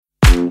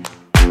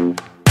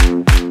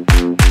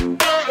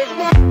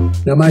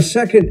Now, my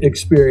second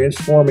experience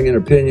forming an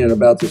opinion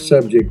about the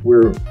subject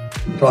we're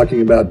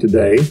talking about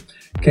today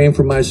came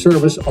from my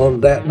service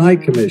on that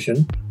night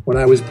commission when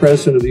I was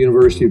president of the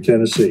University of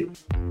Tennessee.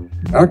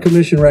 Our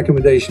commission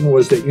recommendation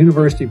was that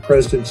university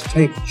presidents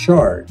take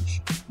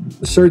charge,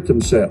 assert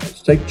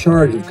themselves, take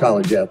charge of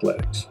college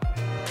athletics,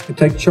 and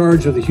take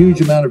charge of the huge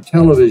amount of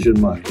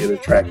television money it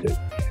attracted,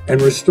 and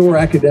restore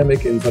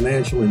academic and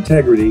financial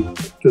integrity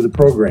to the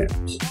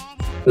programs.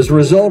 As a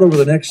result, over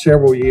the next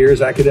several years,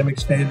 academic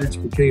standards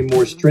became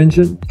more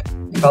stringent.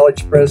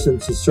 College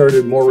presidents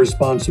asserted more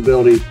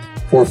responsibility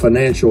for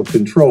financial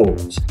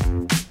controls.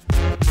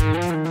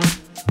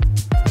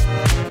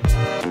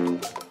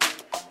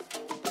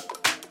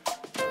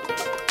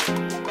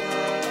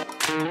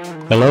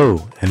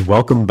 Hello, and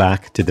welcome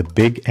back to the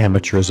Big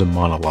Amateurism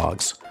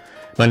Monologues.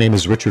 My name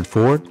is Richard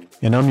Ford,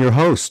 and I'm your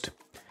host.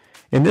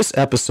 In this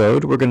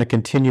episode, we're going to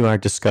continue our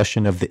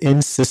discussion of the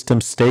in-system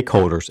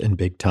stakeholders in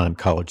big-time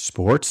college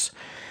sports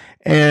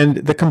and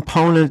the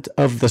component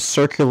of the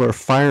circular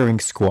firing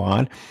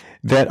squad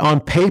that on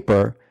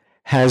paper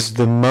has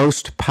the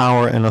most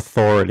power and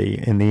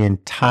authority in the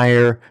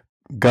entire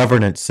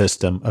governance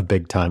system of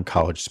big-time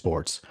college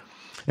sports.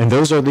 And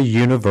those are the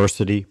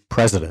university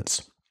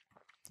presidents.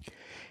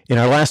 In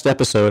our last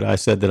episode, I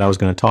said that I was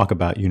going to talk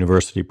about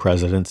university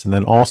presidents and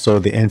then also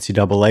the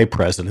NCAA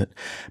president,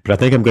 but I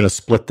think I'm going to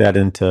split that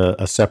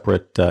into a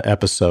separate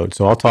episode.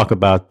 So I'll talk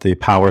about the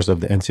powers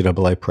of the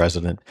NCAA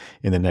president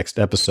in the next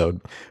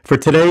episode. For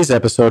today's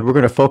episode, we're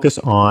going to focus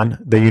on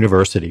the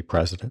university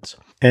presidents.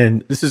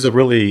 And this is a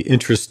really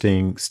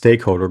interesting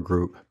stakeholder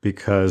group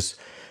because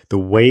the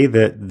way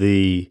that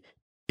the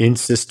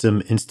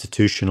in-system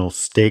institutional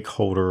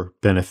stakeholder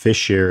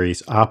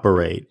beneficiaries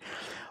operate,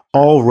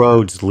 all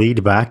roads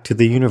lead back to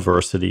the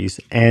universities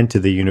and to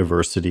the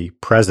university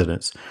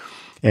presidents.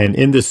 And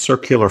in this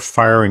circular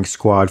firing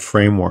squad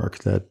framework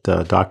that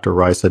Dr.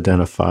 Rice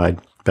identified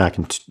back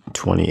in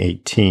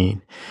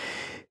 2018,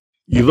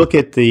 you look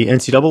at the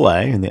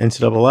NCAA, and the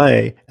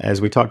NCAA, as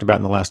we talked about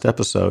in the last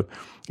episode,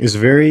 is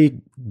very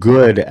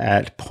good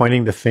at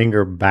pointing the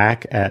finger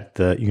back at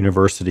the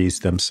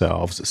universities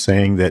themselves,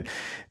 saying that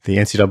the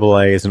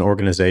NCAA as an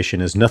organization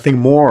is nothing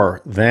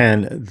more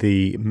than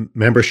the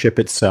membership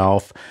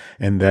itself,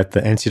 and that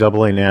the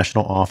NCAA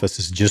national office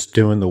is just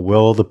doing the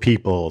will of the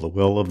people, the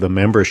will of the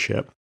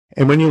membership.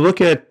 And when you look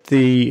at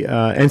the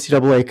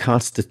NCAA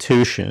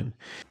Constitution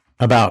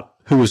about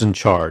who was in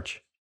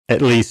charge,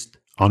 at least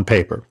on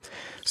paper.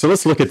 So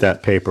let's look at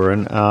that paper.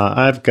 And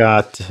I've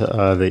got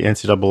the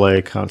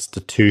NCAA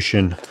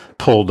Constitution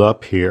pulled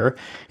up here.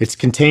 It's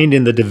contained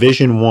in the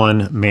Division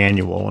I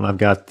manual, and I've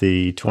got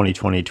the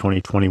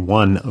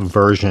 2020-2021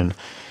 version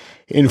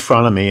in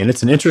front of me. And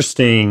it's an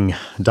interesting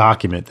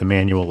document, the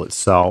manual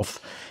itself.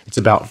 It's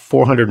about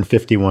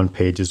 451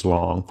 pages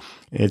long.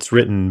 It's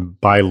written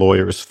by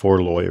lawyers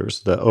for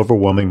lawyers. The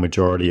overwhelming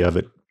majority of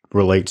it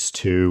relates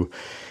to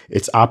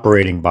its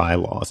operating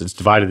bylaws. It's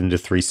divided into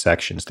three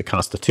sections: the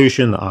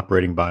Constitution, the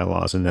operating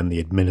bylaws, and then the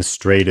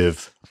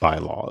administrative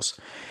bylaws.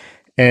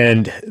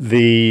 And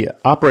the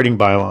operating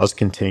bylaws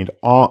contain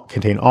all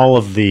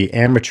of the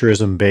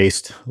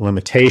amateurism-based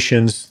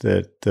limitations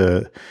that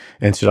the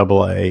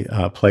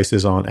NCAA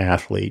places on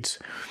athletes,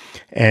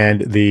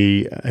 and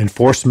the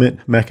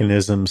enforcement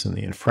mechanisms and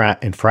the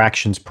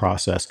infractions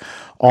process,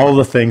 all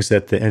the things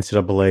that the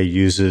NCAA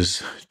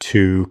uses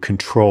to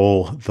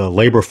control the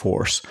labor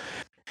force.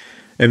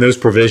 And those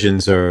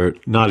provisions are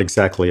not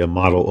exactly a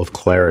model of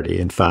clarity.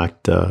 In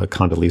fact,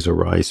 Condoleezza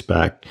Rice,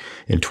 back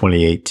in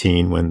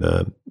 2018, when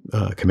the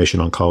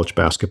Commission on College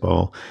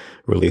Basketball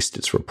released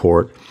its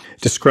report,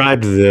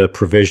 described the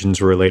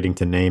provisions relating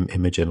to name,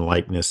 image, and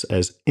likeness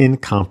as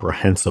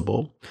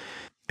incomprehensible.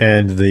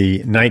 And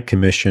the Knight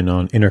Commission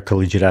on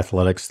Intercollegiate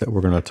Athletics, that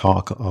we're going to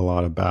talk a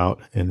lot about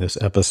in this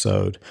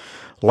episode,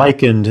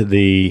 likened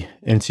the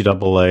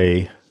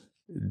NCAA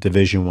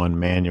Division I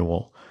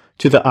manual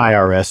to the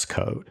IRS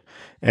code.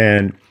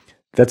 And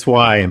that's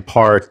why, in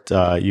part,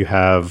 you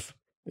have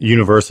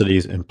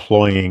universities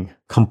employing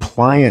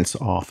compliance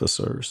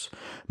officers,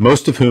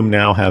 most of whom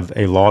now have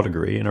a law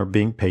degree and are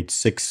being paid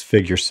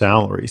six-figure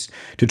salaries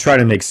to try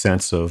to make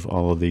sense of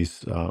all of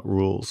these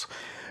rules.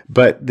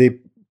 But the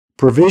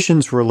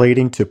provisions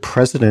relating to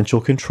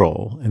presidential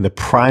control and the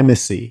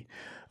primacy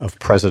of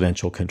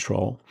presidential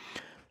control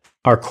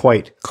are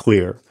quite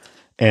clear,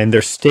 and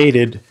they're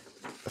stated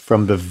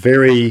from the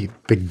very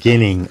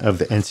beginning of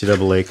the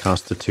NCAA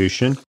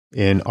Constitution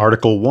in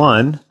Article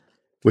 1,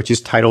 which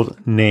is titled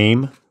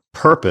Name,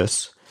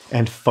 Purpose,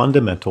 and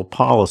Fundamental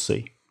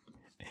Policy.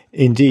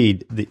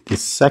 Indeed, the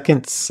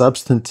second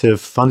substantive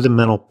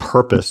fundamental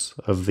purpose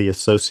of the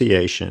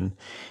association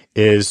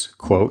is,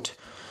 quote,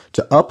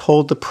 to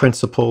uphold the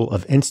principle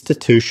of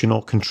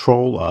institutional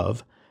control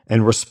of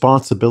and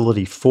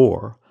responsibility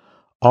for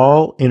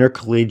all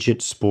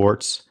intercollegiate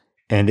sports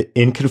and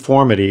in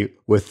conformity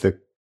with the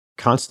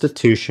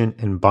Constitution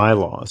and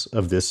bylaws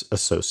of this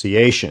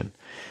association.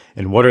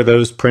 And what are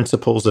those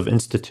principles of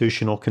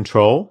institutional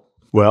control?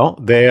 Well,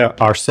 they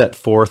are set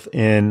forth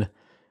in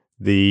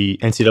the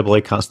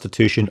NCAA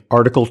Constitution,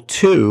 Article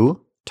 2,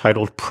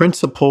 titled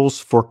Principles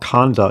for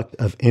Conduct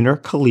of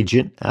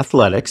Intercollegiate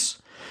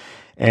Athletics.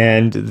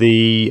 And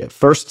the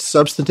first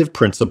substantive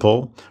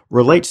principle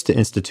relates to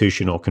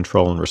institutional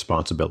control and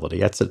responsibility.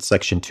 That's at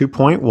section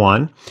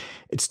 2.1.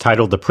 It's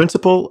titled The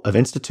Principle of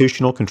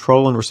Institutional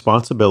Control and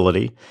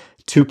Responsibility,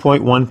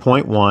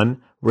 2.1.1,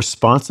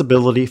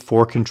 Responsibility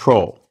for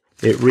Control.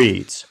 It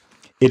reads,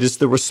 "It is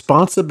the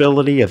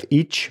responsibility of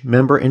each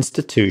member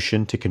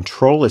institution to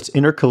control its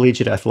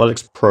intercollegiate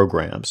athletics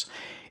programs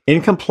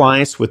in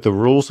compliance with the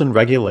rules and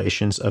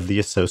regulations of the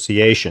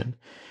association.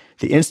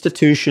 The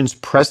institution's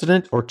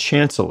president or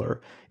chancellor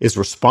is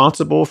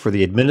responsible for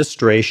the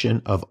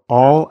administration of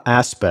all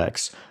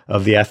aspects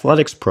of the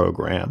athletics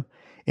program,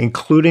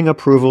 including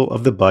approval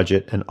of the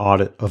budget and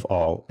audit of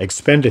all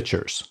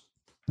expenditures."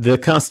 The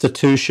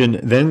Constitution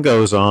then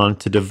goes on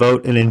to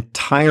devote an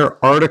entire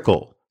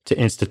article to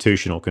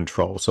institutional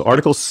control. So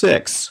Article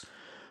 6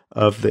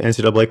 of the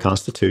NCAA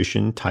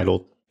Constitution,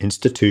 titled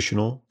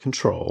Institutional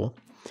Control,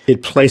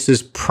 it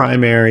places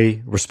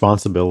primary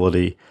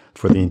responsibility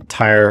for the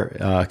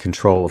entire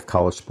control of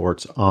college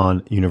sports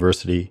on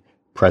university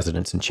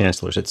presidents and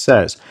chancellors. It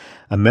says,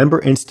 "A member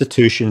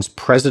institution's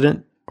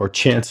president or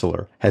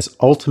chancellor has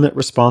ultimate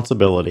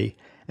responsibility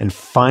and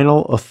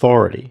final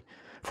authority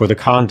for the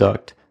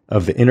conduct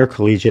of the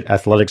intercollegiate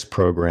athletics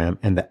program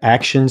and the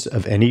actions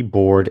of any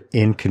board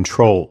in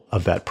control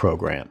of that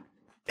program."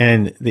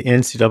 And the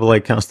NCAA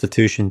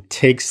Constitution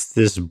takes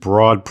this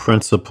broad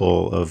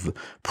principle of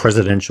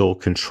presidential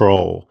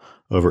control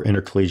over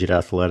intercollegiate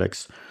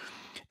athletics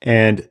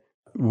and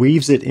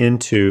weaves it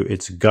into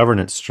its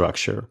governance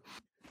structure.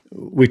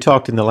 We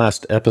talked in the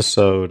last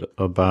episode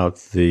about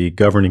the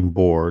governing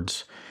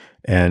boards,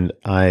 and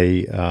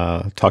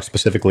I talked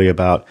specifically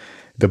about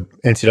the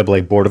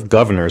NCAA Board of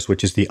Governors,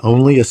 which is the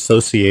only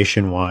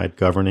association-wide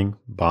governing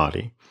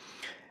body,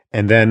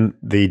 and then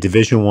the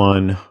Division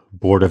I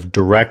Board of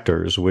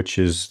Directors, which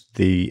is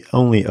the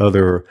only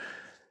other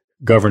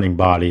governing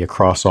body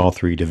across all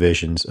three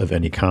divisions of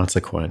any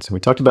consequence. And we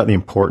talked about the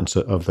importance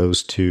of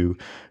those two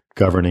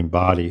governing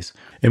bodies.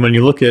 And when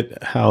you look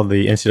at how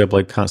the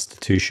NCAA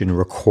Constitution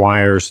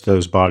requires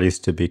those bodies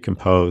to be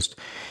composed,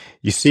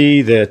 you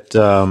see that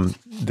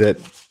that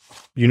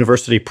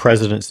university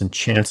presidents and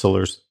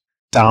chancellors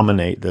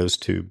dominate those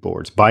two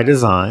boards by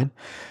design.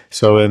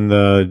 So in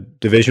the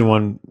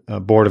Division I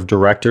Board of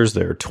Directors,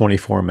 there are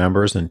 24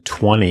 members and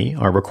 20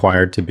 are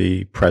required to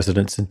be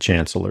presidents and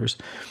chancellors.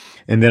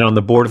 And then on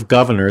the Board of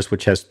Governors,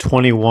 which has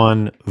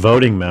 21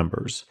 voting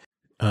members,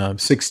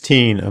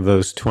 16 of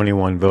those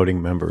 21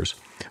 voting members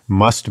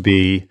must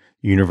be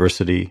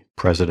university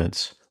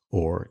presidents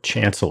or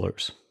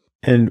chancellors.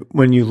 And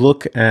when you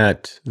look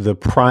at the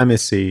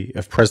primacy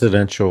of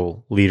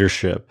presidential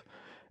leadership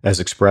as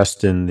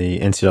expressed in the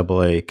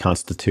NCAA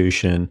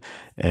Constitution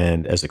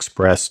and as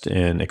expressed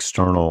in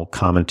external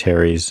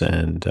commentaries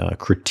and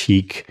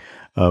critique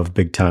of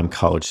big-time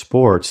college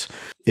sports,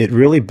 it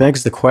really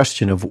begs the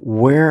question of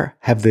where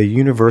have the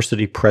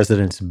university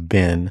presidents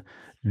been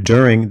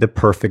during the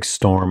perfect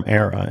storm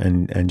era?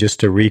 And just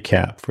to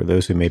recap, for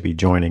those who may be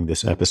joining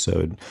this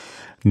episode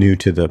new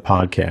to the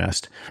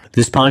podcast,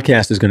 this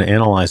podcast is going to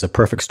analyze a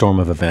perfect storm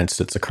of events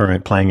that's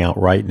playing out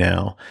right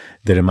now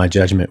that, in my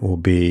judgment, will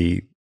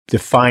be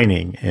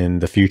defining in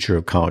the future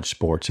of college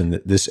sports.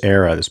 And this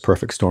era, this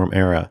perfect storm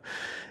era,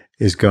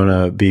 is going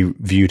to be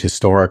viewed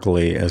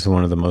historically as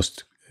one of the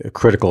most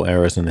critical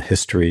eras in the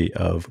history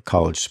of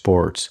college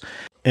sports.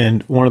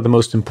 And one of the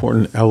most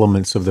important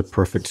elements of the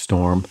perfect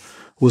storm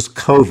was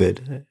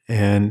COVID.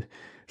 And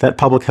that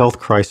public health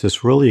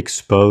crisis really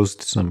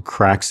exposed some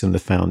cracks in the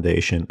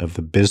foundation of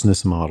the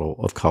business model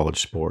of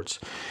college sports,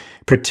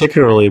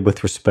 particularly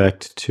with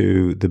respect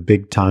to the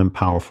big-time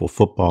powerful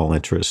football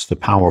interests, the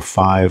Power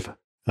Five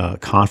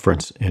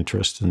conference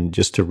interests. And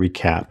just to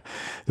recap,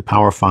 the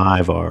Power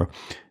Five are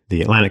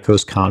the Atlantic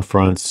Coast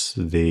Conference,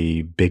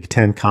 the Big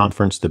Ten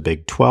Conference, the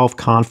Big 12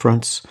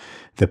 Conference,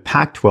 the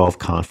Pac-12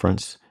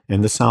 Conference,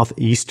 and the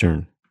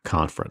Southeastern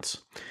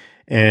Conference.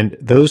 And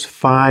those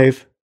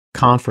five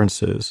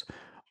conferences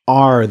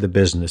are the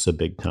business of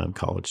big-time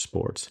college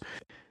sports.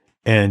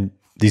 And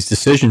these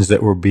decisions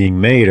that were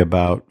being made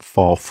about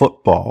fall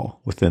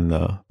football within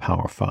the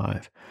Power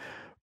Five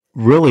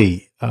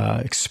really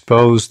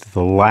exposed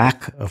the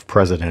lack of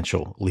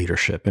presidential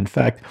leadership. In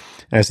fact,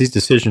 as these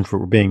decisions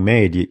were being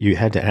made, you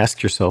had to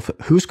ask yourself,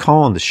 who's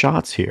calling the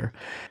shots here?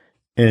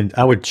 And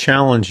I would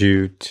challenge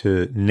you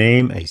to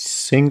name a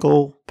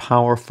single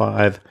Power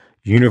Five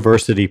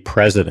university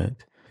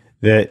president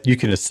that you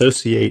can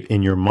associate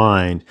in your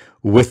mind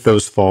with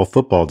those fall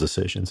football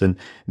decisions. And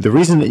the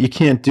reason that you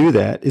can't do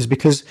that is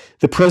because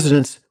the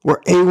presidents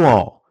were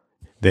AWOL.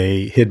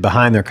 They hid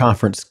behind their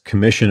conference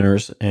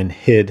commissioners and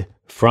hid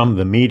from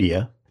the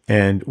media.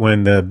 And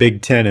when the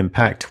Big Ten and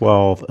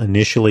Pac-12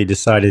 initially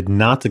decided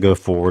not to go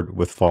forward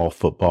with fall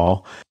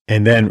football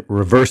and then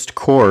reversed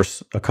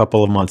course a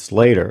couple of months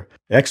later,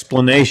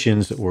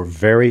 explanations were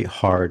very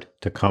hard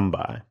to come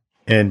by.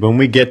 And when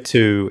we get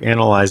to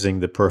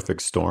analyzing the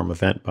perfect storm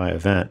event by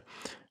event,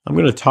 I'm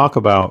going to talk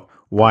about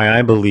why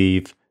I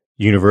believe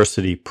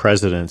university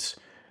presidents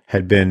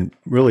had been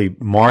really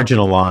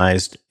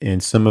marginalized in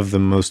some of the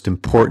most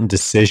important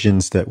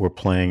decisions that were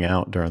playing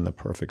out during the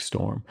perfect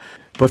storm.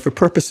 But for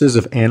purposes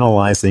of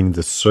analyzing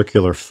the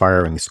circular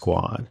firing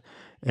squad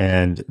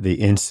and the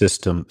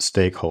in-system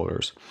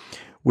stakeholders,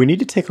 we need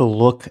to take a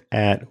look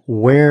at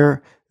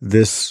where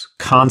this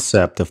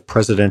concept of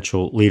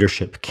presidential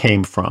leadership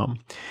came from,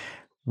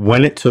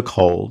 when it took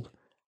hold,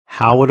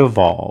 how it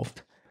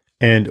evolved,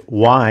 and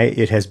why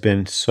it has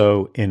been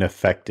so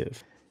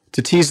ineffective.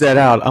 To tease that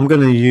out, I'm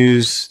going to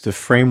use the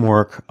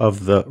framework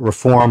of the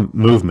reform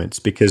movements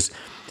because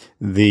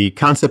the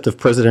concept of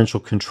presidential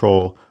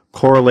control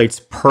correlates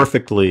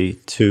perfectly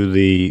to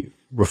the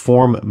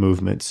reform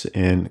movements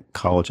in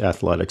college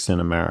athletics in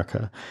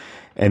America.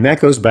 And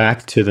that goes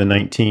back to the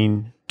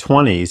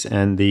 1920s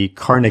and the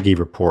Carnegie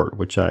Report,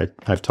 which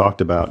I've talked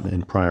about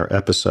in prior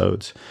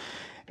episodes.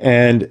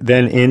 And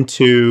then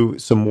into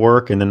some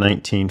work in the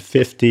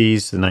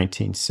 1950s, the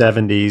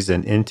 1970s,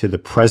 and into the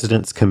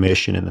President's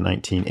Commission in the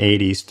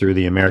 1980s through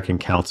the American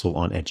Council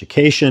on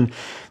Education.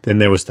 Then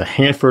there was the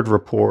Hanford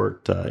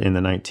Report in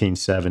the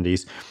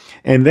 1970s.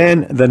 And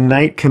then the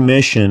Knight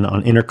Commission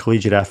on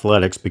Intercollegiate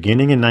Athletics,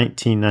 beginning in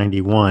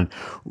 1991,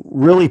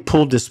 really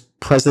pulled this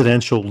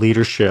presidential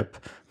leadership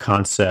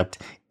concept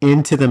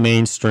into the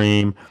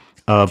mainstream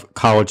of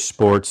college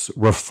sports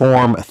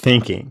reform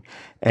thinking.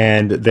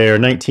 And their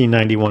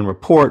 1991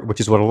 report,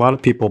 which is what a lot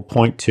of people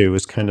point to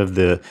as kind of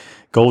the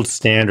gold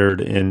standard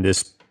in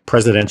this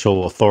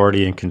presidential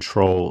authority and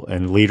control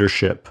and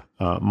leadership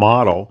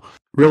model,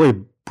 really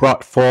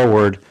brought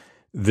forward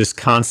this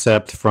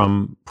concept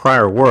from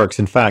prior works.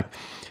 In fact,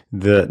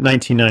 the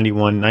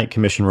 1991 Knight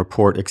Commission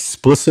report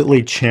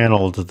explicitly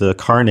channeled the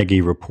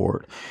Carnegie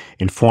Report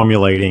in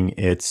formulating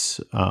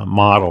its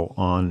model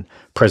on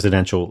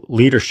presidential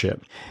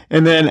leadership.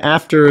 And then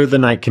after the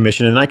Knight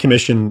Commission, the Knight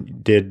Commission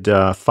did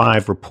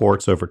 5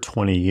 reports over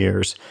 20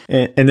 years.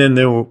 And then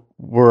there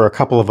were a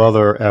couple of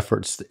other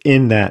efforts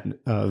in that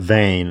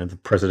vein of the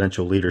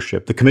presidential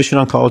leadership. The Commission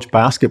on College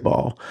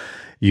Basketball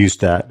used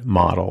that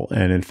model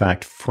and, in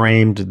fact,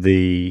 framed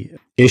the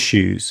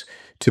issues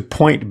to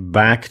point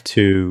back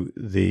to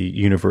the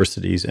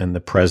universities and the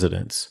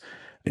presidents.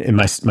 In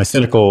my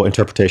cynical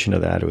interpretation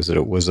of that was that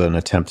it was an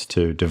attempt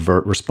to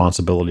divert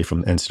responsibility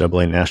from the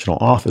NCAA national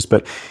office,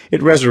 but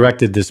it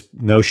resurrected this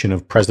notion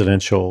of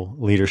presidential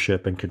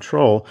leadership and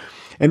control.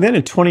 And then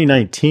in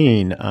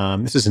 2019,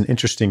 this is an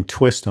interesting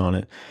twist on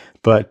it,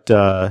 but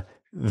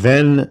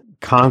then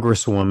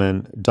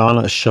Congresswoman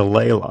Donna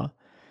Shalala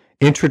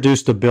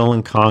introduced a bill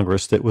in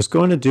Congress that was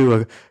going to do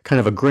a kind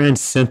of a grand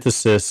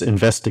synthesis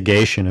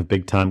investigation of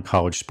big-time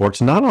college sports,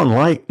 not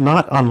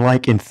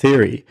unlike in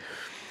theory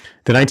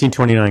the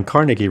 1929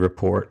 Carnegie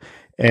Report.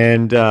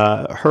 And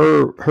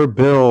her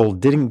bill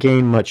didn't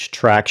gain much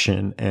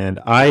traction, and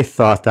I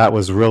thought that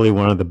was really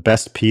one of the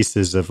best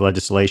pieces of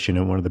legislation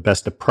and one of the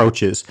best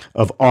approaches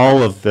of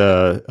all of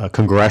the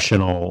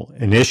congressional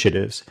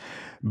initiatives.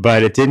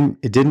 But it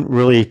didn't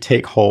really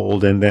take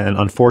hold. And then,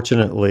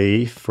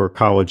 unfortunately for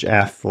college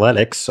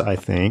athletics, I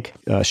think,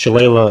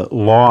 Shalala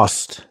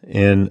lost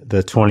in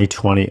the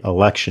 2020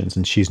 elections,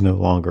 and she's no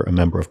longer a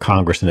member of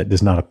Congress, and it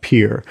does not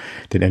appear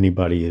that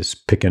anybody is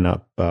picking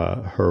up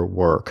her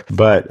work.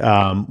 But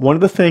one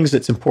of the things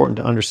that's important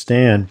to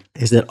understand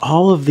is that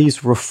all of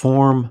these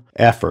reform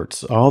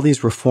efforts, all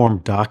these reform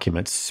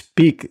documents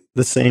speak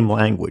the same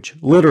language,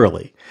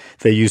 literally.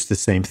 They use the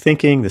same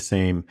thinking, the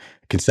same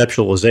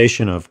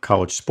conceptualization of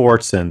college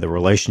sports and the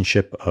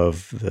relationship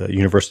of the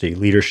university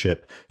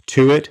leadership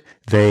to it.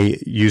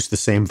 They use the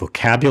same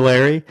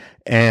vocabulary,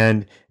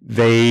 and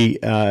they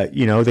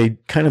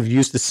kind of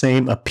use the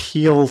same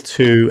appeal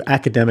to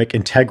academic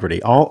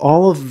integrity.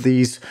 All of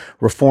these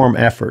reform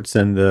efforts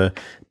and the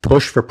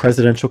push for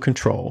presidential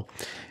control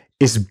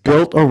is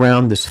built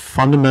around this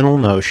fundamental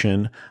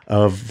notion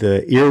of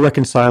the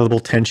irreconcilable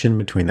tension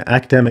between the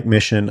academic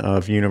mission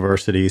of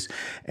universities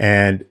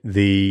and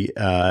the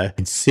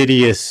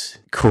insidious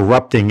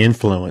corrupting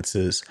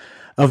influences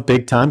of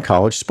big-time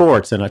college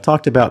sports. And I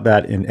talked about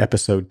that in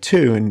episode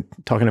 2 and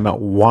talking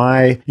about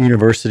why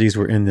universities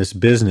were in this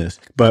business.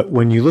 But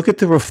when you look at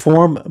the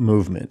reform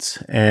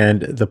movements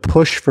and the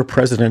push for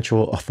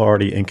presidential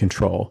authority and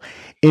control,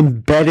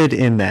 embedded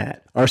in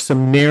that are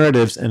some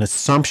narratives and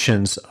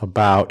assumptions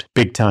about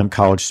big-time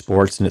college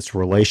sports and its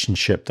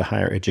relationship to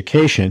higher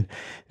education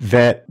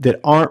that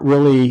aren't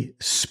really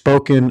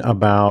spoken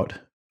about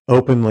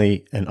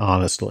openly and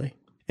honestly.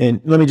 And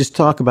let me just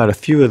talk about a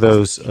few of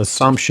those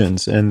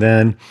assumptions, and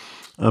then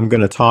I'm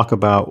going to talk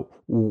about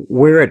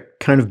where it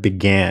kind of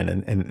began,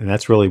 and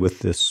that's really with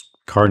this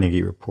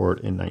Carnegie Report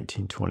in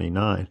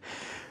 1929.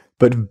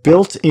 But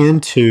built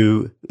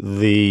into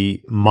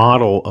the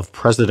model of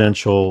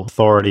presidential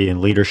authority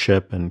and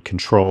leadership and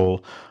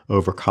control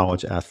over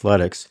college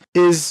athletics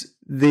is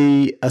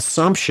the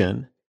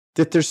assumption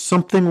that there's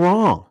something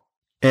wrong.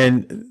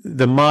 And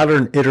the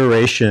modern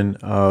iteration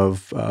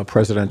of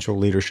presidential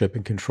leadership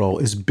and control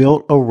is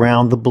built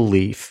around the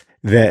belief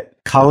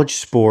that college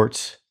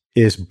sports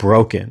is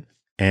broken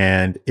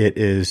and it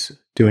is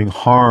doing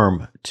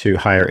harm to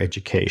higher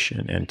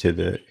education and to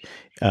the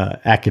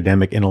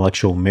academic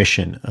intellectual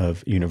mission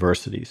of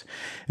universities.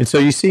 And so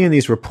you see in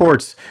these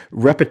reports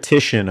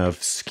repetition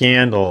of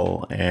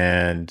scandal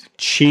and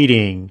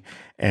cheating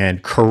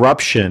and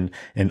corruption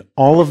and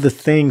all of the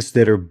things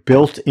that are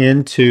built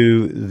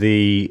into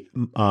the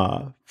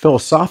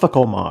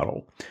philosophical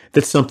model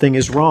that something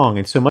is wrong.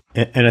 And so much,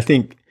 and I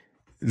think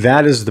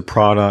that is the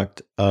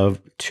product of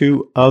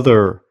two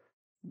other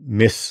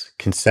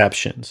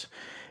misconceptions.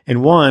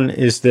 And one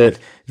is that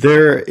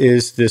there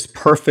is this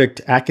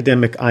perfect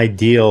academic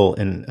ideal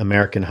in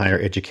American higher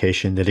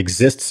education that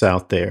exists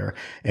out there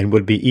and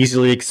would be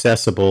easily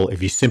accessible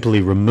if you simply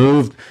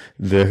removed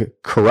the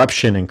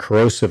corruption and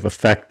corrosive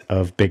effect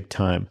of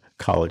big-time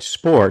college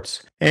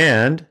sports,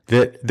 and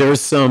that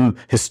there's some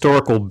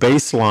historical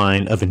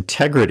baseline of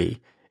integrity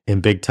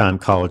in big-time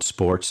college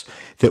sports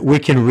that we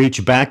can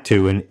reach back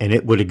to, and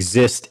it would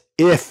exist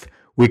if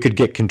we could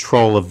get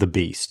control of the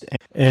beast.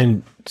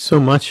 And so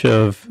much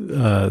of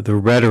the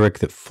rhetoric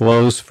that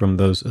flows from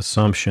those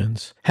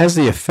assumptions has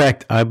the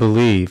effect, I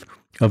believe,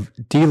 of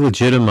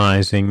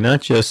delegitimizing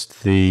not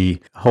just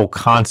the whole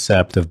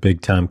concept of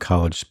big-time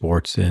college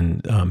sports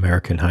in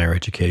American higher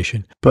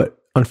education, but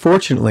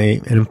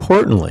unfortunately and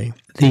importantly,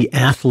 the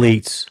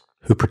athletes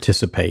who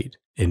participate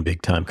in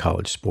big-time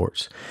college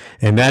sports.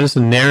 And that is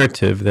a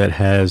narrative that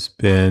has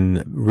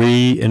been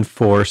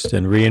reinforced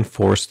and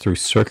reinforced through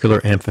circular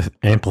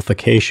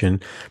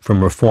amplification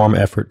from reform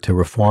effort to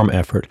reform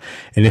effort.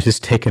 And it has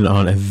taken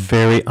on a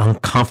very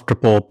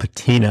uncomfortable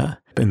patina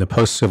in the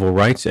post-civil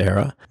rights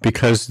era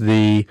because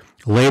the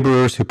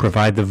laborers who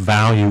provide the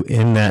value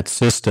in that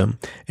system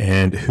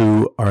and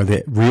who are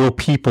the real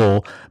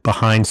people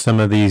behind some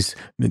of these,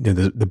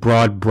 the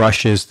broad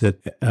brushes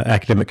that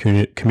academic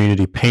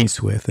community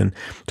paints with, and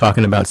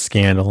talking about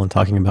scandal and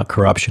talking about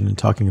corruption and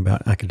talking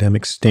about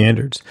academic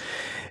standards.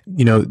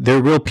 There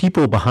are real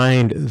people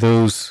behind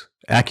those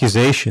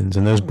accusations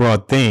and those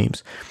broad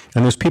themes.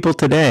 And those people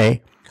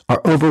today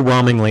are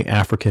overwhelmingly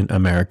African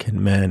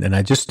American men. And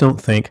I just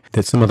don't think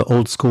that some of the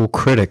old school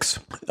critics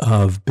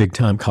of big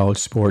time college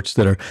sports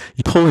that are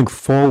pulling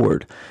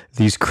forward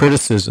these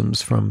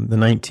criticisms from the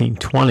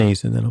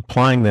 1920s and then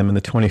applying them in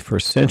the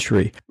 21st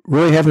century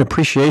really have an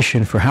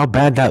appreciation for how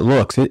bad that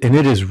looks. And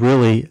it is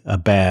really a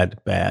bad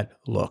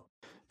look.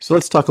 So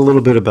let's talk a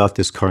little bit about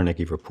this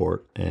Carnegie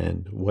Report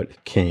and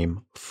what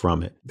came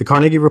from it. The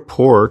Carnegie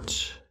Report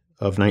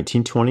of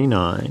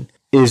 1929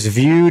 is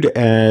viewed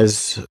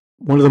as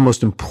one of the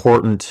most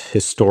important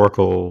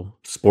historical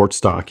sports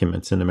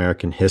documents in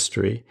American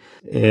history.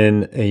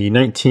 In a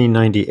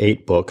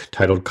 1998 book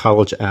titled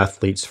College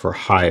Athletes for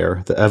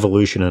Hire, The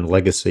Evolution and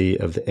Legacy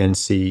of the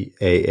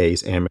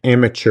NCAA's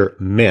Amateur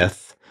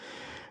Myth,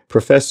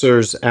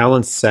 Professors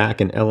Alan Sack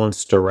and Ellen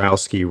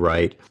Starowski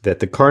write that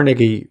the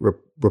Carnegie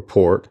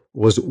Report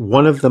was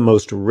one of the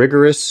most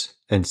rigorous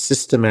and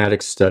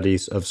systematic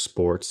studies of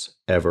sports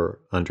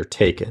ever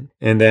undertaken.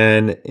 And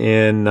then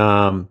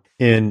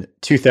in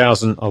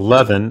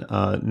 2011,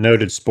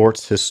 noted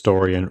sports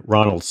historian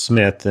Ronald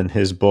Smith, in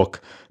his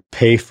book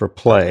Pay for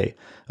Play,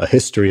 A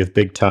History of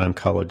Big-Time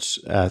College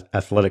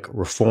Athletic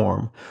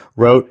Reform,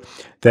 wrote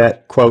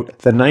that, quote,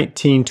 the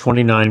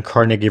 1929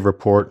 Carnegie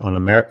Report on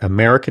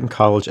American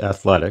College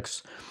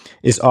Athletics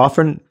is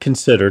often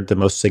considered the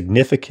most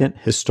significant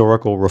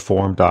historical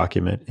reform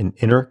document in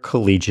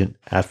intercollegiate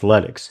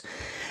athletics.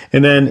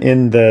 And then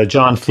in the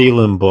John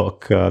Phelan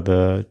book,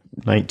 the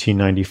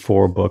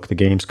 1994 book, The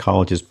Games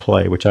Colleges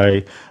Play, which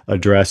I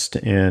addressed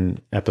in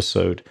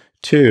episode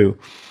 2,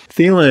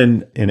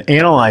 Phelan, in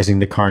analyzing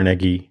the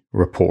Carnegie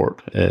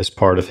Report as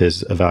part of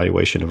his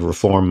evaluation of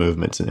reform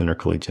movements in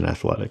intercollegiate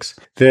athletics,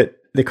 that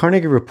the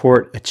Carnegie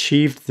Report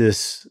achieved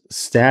this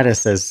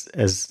status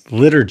as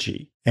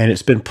liturgy, and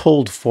it's been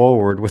pulled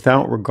forward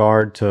without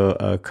regard to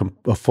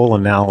a full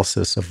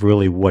analysis of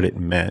really what it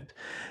meant.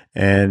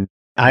 And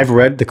I've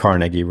read the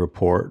Carnegie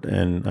Report,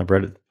 and I've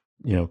read it,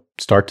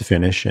 start to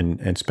finish,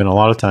 and spent a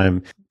lot of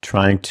time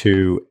trying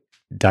to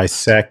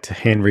dissect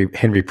Henry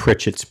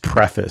Pritchett's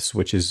preface,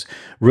 which is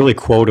really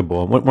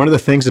quotable. And one of the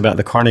things about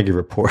the Carnegie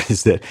Report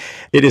is that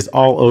it is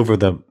all over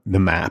the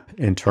map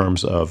in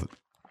terms of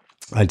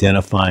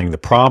identifying the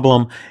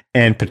problem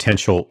and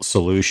potential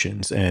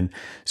solutions. And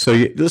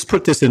so let's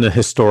put this in a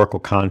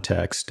historical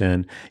context.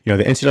 And,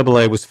 the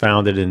NCAA was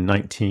founded in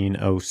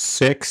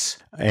 1906,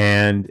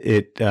 and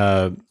it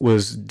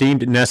was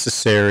deemed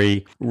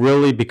necessary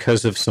really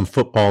because of some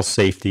football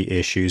safety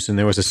issues. And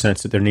there was a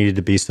sense that there needed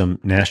to be some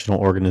national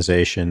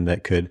organization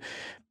that could,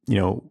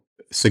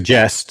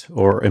 suggest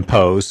or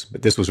impose,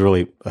 but this was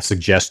really a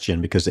suggestion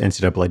because the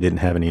NCAA didn't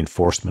have any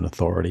enforcement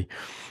authority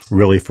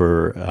really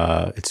for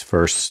its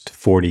first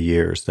 40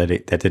 years. That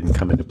didn't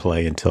come into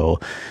play until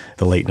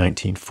the late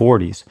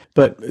 1940s.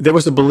 But there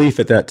was a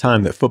belief at that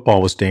time that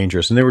football was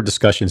dangerous, and there were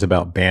discussions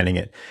about banning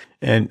it.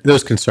 And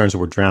those concerns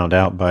were drowned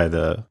out by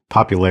the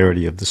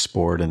popularity of the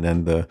sport and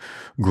then the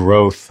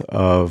growth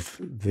of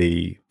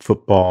the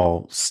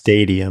football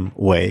stadium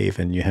wave.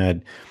 And you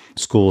had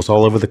schools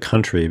all over the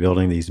country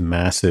building these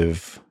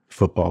massive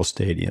football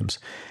stadiums.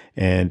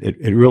 and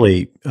it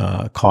really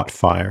caught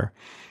fire.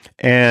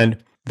 And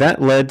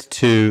that led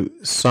to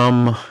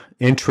some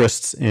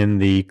interests in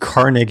the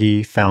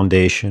Carnegie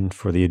Foundation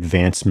for the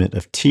Advancement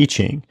of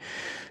Teaching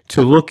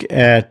to look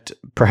at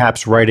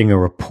perhaps writing a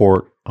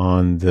report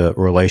on the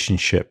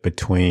relationship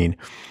between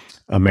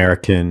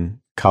American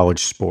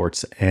college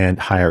sports and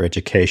higher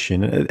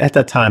education. At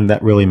that time,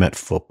 that really meant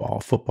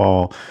football.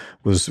 Football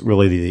was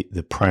really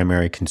the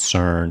primary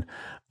concern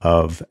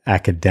of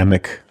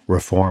academic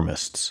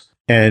reformists.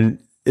 And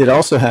it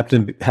also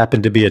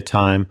happened to be a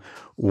time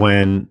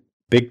when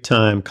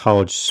big-time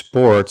college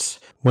sports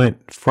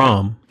went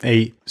from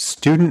a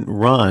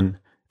student-run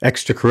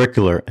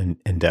extracurricular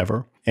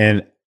endeavor.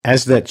 And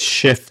as that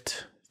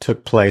shift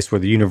took place where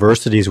the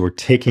universities were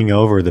taking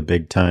over the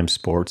big-time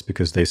sports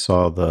because they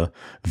saw the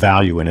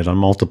value in it on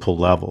multiple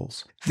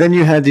levels, then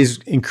you had these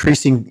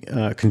increasing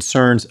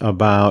concerns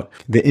about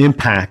the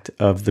impact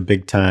of the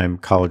big-time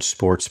college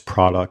sports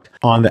product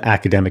on the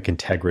academic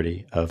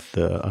integrity of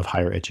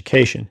higher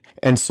education.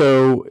 And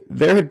so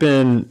there had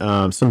been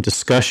some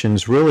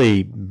discussions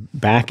really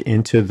back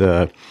into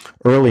the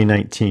early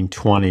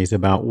 1920s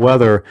about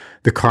whether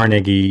the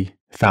Carnegie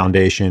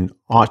Foundation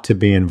ought to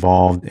be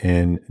involved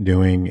in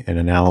doing an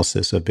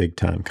analysis of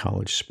big-time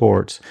college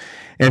sports.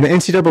 And the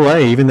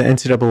NCAA, even the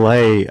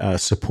NCAA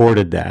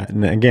supported that.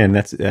 And again,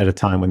 that's at a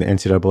time when the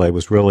NCAA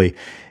was really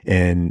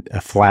in a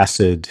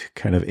flaccid,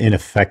 kind of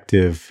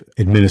ineffective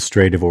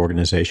administrative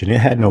organization. It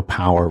had no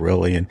power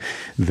really. And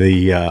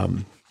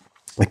the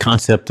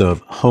concept of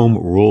home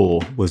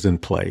rule was in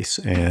place,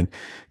 and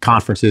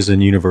conferences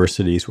and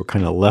universities were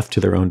kind of left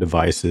to their own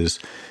devices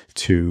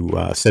to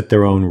set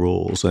their own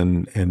rules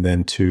and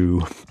then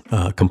to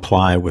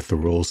comply with the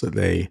rules that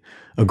they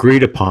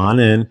agreed upon.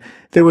 And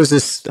there was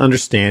this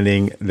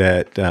understanding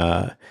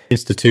that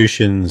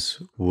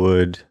institutions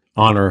would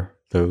honor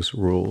those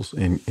rules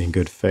in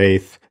good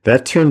faith.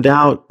 That turned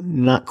out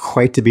not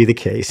quite to be the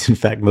case. In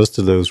fact, most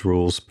of those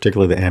rules,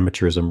 particularly the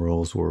amateurism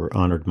rules, were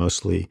honored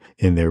mostly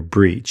in their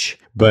breach.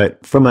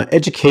 But from an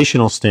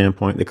educational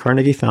standpoint, the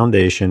Carnegie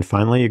Foundation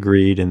finally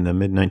agreed in the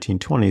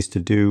mid-1920s to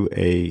do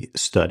a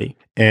study.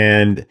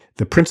 And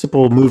the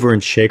principal mover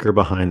and shaker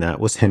behind that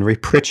was Henry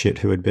Pritchett,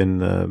 who had been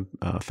the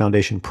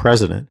foundation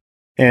president.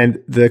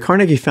 And the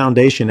Carnegie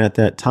Foundation at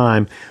that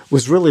time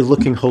was really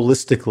looking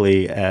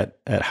holistically at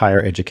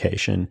higher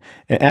education,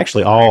 and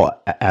actually all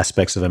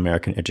aspects of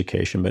American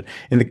education. But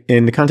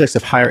in the context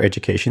of higher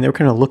education, they were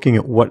kind of looking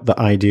at what the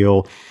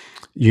ideal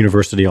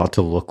university ought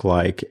to look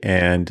like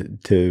and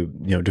to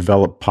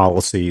develop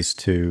policies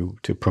to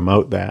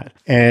promote that.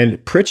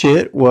 And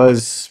Pritchett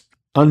was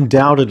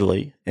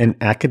undoubtedly an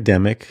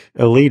academic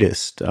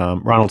elitist.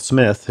 Ronald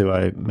Smith, who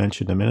I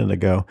mentioned a minute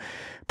ago,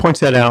 points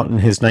that out in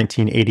his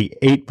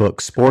 1988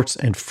 book, Sports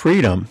and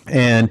Freedom.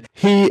 And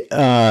he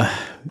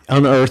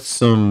unearthed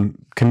some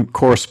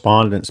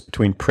correspondence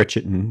between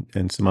Pritchett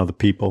and some other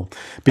people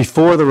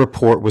before the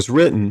report was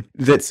written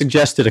that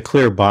suggested a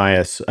clear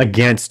bias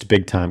against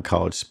big-time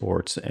college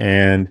sports,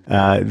 and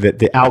that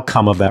the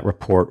outcome of that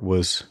report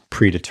was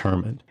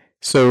predetermined.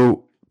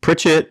 So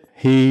Pritchett,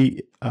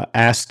 he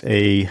asked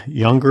a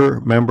younger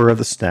member of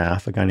the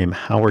staff, a guy named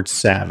Howard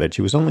Savage,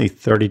 who was only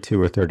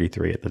 32 or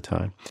 33 at the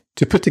time,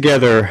 to put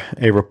together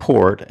a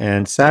report.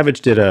 And Savage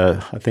did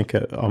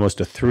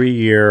almost a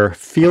 3-year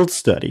field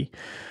study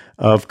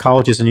of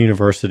colleges and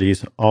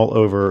universities all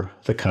over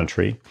the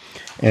country.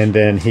 And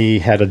then he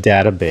had a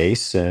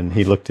database, and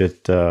he looked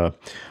at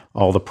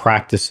all the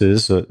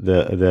practices that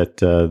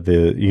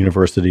the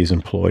universities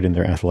employed in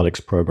their athletics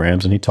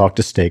programs, and he talked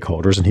to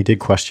stakeholders, and he did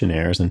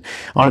questionnaires. And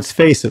on its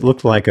face, it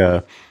looked like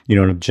an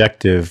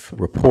objective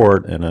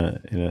report and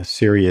a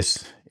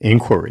serious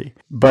inquiry.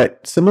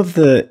 But some of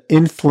the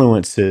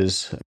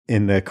influences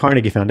in the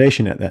Carnegie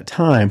Foundation at that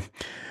time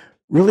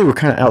really were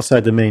kind of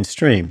outside the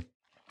mainstream.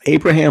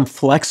 Abraham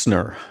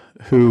Flexner,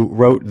 who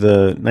wrote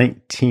the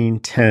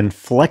 1910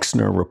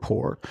 Flexner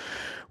Report,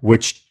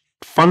 which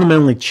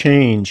fundamentally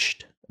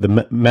changed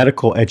the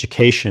medical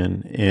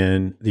education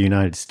in the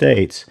United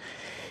States,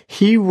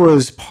 he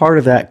was part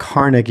of that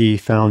Carnegie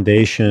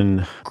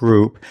Foundation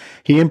group.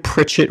 He and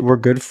Pritchett were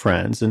good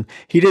friends, and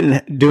he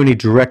didn't do any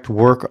direct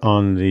work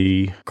on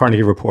the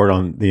Carnegie Report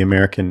on the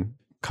American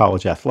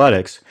college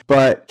athletics,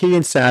 but he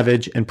and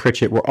Savage and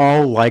Pritchett were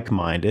all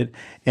like-minded,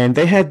 and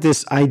they had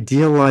this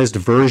idealized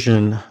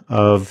version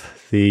of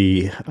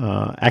the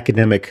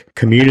academic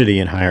community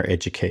in higher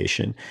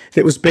education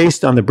that was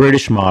based on the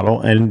British model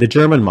and the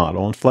German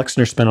model. And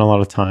Flexner spent a lot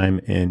of time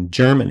in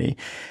Germany.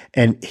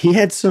 And he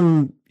had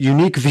some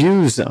unique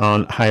views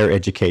on higher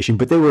education,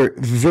 but they were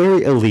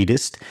very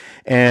elitist.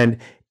 And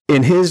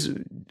in his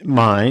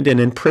mind, and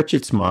in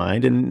Pritchett's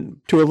mind, and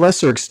to a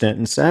lesser extent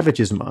in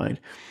Savage's mind,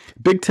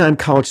 big-time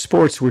college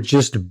sports were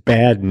just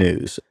bad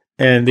news.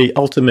 And the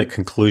ultimate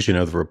conclusion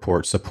of the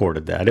report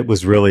supported that.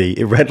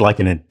 It read like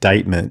an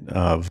indictment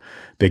of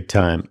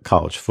big-time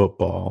college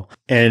football.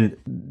 And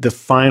the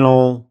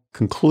final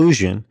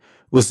conclusion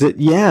was that,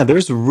 yeah,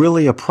 there's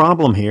really a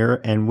problem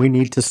here and we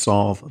need to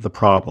solve the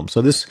problem.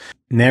 So this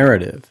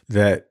narrative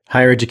that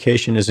higher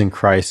education is in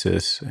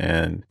crisis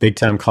and big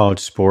time college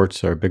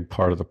sports are a big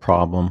part of the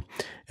problem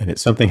and that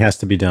something has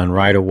to be done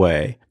right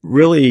away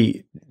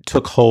really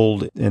took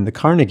hold in the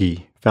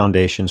Carnegie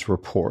Foundation's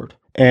report.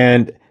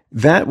 And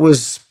that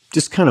was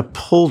just kind of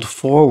pulled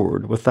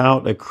forward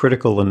without a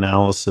critical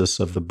analysis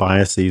of the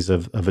biases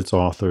of its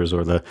authors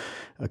or the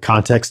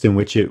context in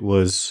which it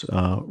was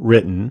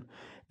written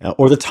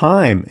or the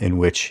time in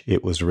which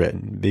it was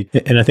written.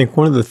 And I think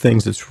one of the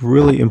things that's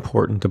really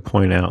important to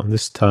point out, and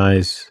this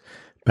ties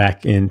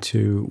back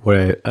into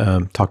what I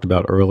talked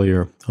about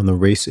earlier on the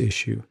race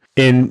issue.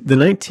 In the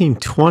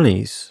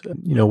 1920s,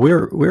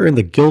 we're in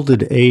the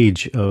gilded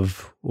age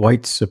of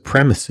white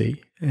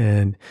supremacy,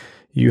 and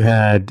you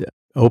had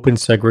open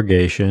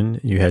segregation,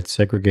 you had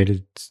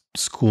segregated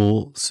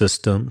school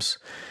systems,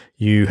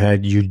 you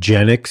had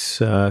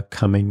eugenics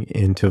coming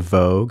into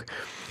vogue.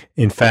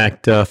 In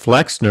fact,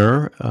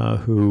 Flexner,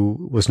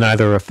 who was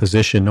neither a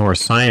physician nor a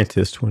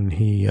scientist when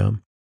he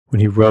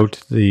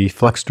wrote the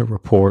Flexner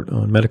Report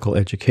on medical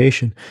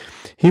education,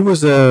 he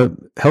was a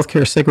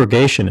healthcare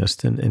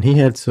segregationist, and he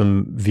had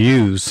some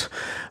views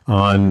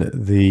on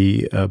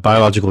the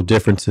biological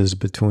differences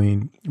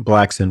between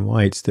blacks and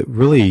whites that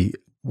really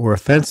were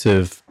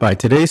offensive by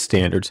today's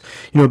standards.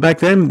 Back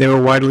then they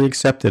were widely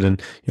accepted,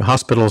 and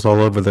hospitals all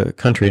over the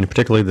country, and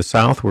particularly the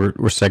South,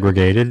 were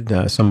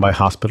segregated, some by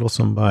hospital,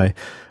 some by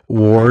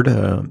ward,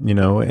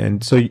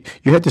 and so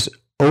you had this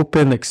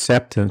open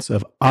acceptance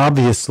of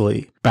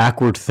obviously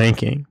backward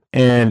thinking.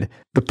 And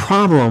the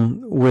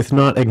problem with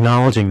not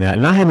acknowledging that,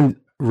 and I haven't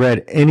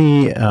read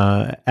any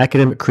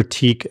academic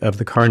critique of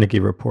the Carnegie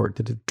Report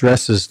that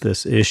addresses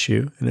this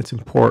issue, and it's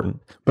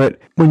important. But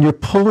when you're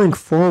pulling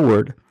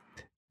forward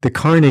the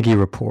Carnegie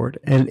Report,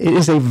 and it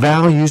is a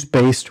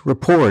values-based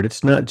report.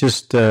 It's not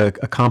just a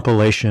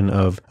compilation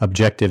of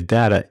objective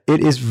data.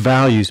 It is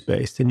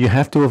values-based, and you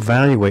have to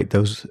evaluate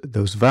those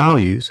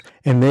values.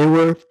 And they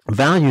were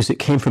values that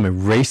came from a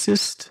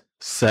racist,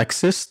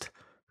 sexist,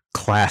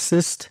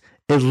 classist,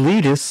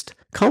 elitist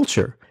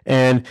culture.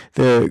 And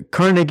the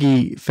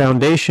Carnegie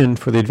Foundation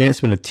for the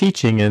Advancement of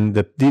Teaching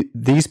and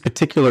these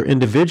particular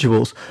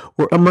individuals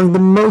were among the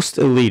most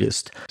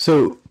elitist.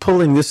 So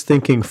pulling this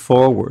thinking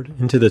forward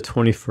into the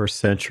 21st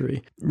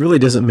century really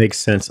doesn't make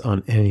sense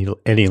on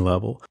any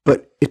level.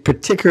 But it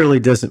particularly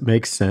doesn't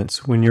make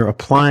sense when you're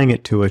applying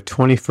it to a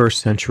 21st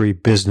century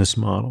business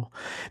model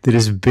that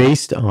is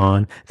based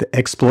on the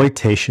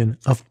exploitation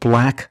of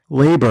black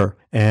labor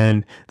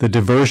and the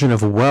diversion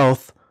of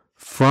wealth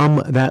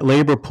from that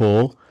labor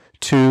pool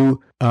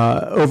to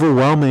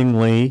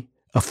overwhelmingly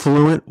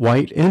affluent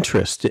white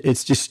interest.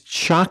 It's just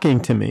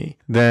shocking to me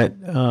that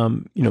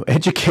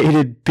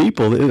educated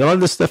people, a lot of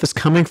this stuff is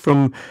coming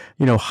from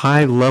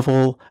high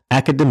level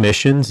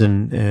academicians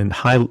and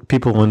high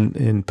people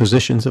in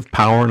positions of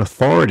power and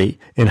authority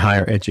in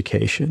higher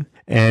education.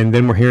 And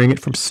then we're hearing it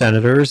from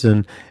senators,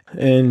 and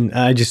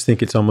I just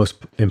think it's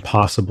almost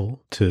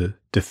impossible to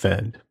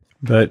defend.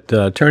 But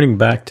turning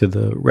back to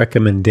the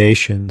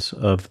recommendations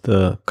of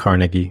the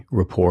Carnegie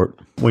Report,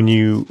 when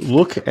you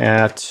look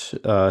at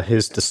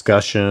his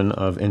discussion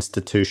of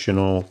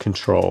institutional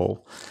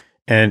control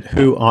and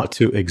who ought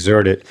to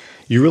exert it,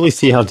 you really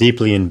see how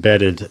deeply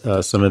embedded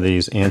some of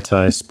these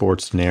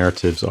anti-sports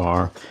narratives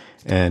are.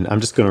 And I'm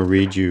just going to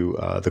read you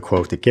the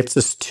quote that gets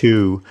us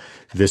to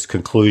this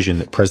conclusion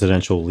that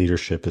presidential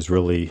leadership is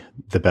really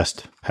the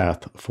best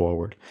path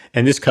forward.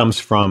 And this comes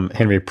from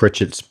Henry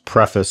Pritchett's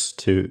preface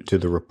to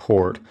the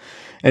report.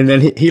 And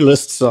then he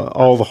lists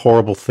all the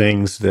horrible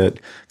things that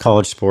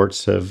college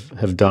sports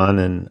have done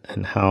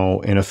and how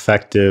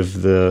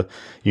ineffective the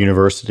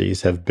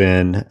universities have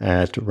been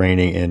at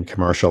reining in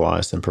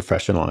commercialized and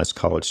professionalized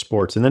college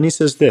sports. And then he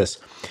says this: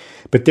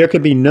 "But there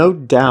can be no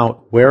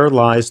doubt where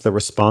lies the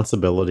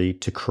responsibility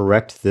to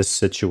correct this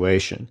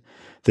situation.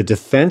 The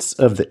defense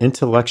of the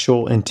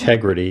intellectual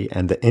integrity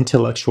and the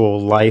intellectual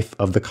life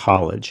of the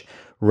college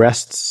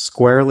rests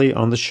squarely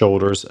on the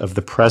shoulders of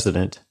the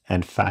president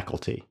and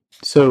faculty."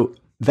 So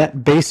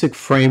that basic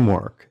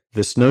framework,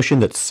 this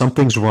notion that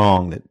something's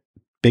wrong, that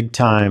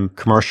big-time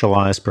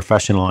commercialized,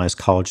 professionalized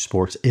college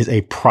sports is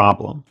a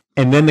problem,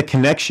 and then the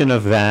connection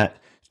of that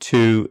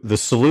to the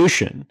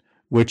solution,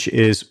 which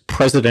is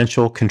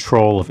presidential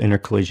control of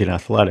intercollegiate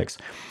athletics,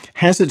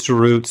 has its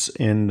roots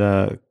in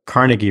the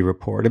Carnegie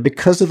Report. And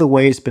because of the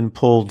way it's been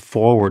pulled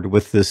forward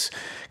with this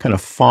kind of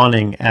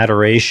fawning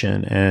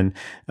adoration and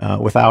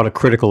without a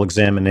critical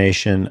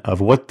examination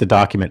of what the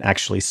document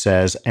actually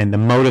says and the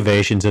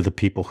motivations of the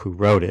people who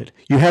wrote it,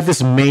 you have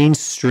this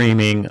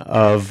mainstreaming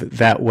of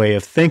that way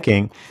of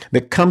thinking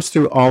that comes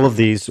through all of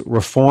these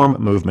reform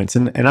movements.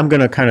 And I'm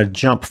going to kind of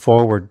jump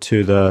forward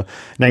to the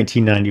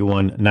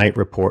 1991 Knight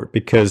Report,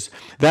 because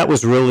that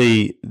was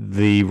really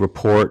the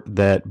report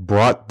that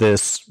brought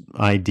this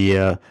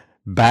idea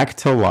back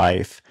to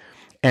life,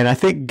 and I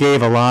think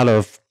gave a lot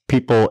of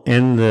people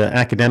in the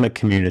academic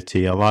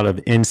community, a lot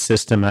of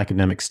in-system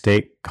academic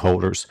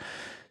stakeholders,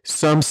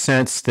 some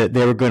sense that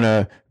they were going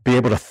to be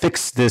able to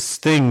fix this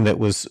thing that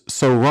was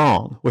so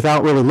wrong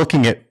without really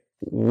looking at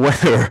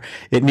whether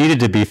it needed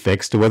to be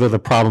fixed, or whether the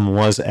problem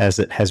was as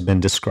it has been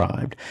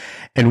described,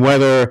 and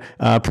whether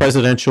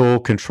presidential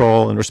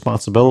control and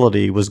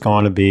responsibility was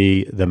going to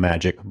be the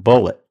magic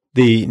bullet.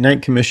 The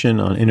Ninth Commission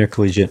on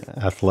Intercollegiate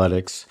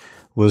Athletics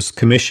was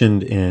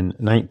commissioned in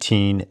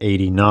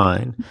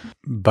 1989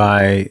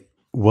 by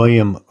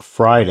William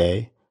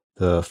Friday,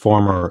 the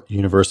former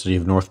University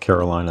of North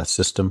Carolina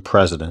system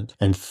president,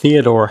 and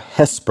Theodore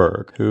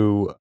Hesburgh,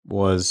 who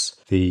was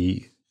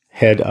the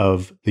head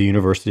of the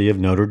University of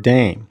Notre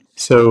Dame.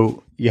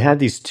 So you had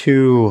these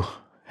two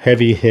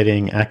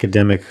heavy-hitting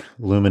academic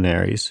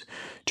luminaries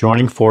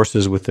joining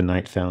forces with the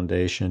Knight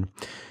Foundation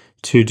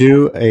to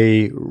do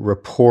a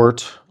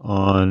report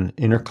on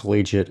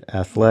intercollegiate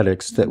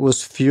athletics that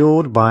was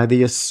fueled by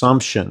the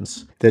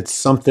assumptions that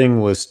something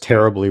was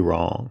terribly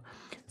wrong,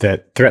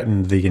 that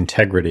threatened the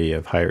integrity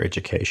of higher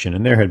education.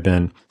 And there had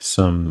been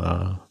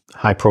some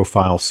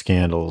high-profile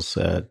scandals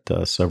at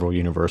several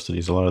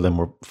universities. A lot of them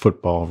were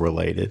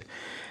football-related.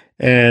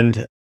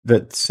 And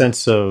that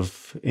sense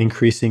of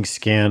increasing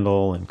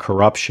scandal and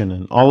corruption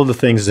and all of the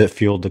things that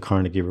fueled the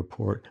Carnegie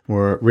Report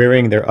were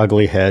rearing their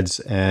ugly heads,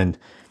 and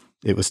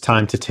it was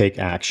time to take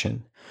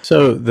action.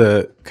 So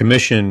the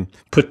commission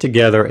put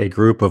together a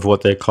group of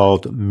what they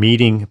called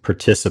meeting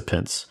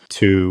participants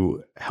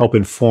to help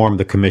inform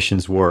the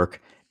commission's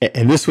work.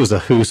 And this was a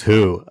who's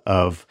who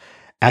of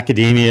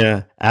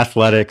academia,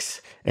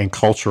 athletics, and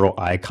cultural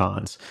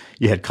icons.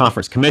 You had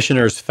conference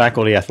commissioners,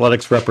 faculty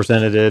athletics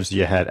representatives,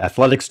 you had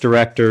athletics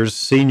directors,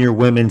 senior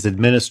women's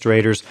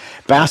administrators,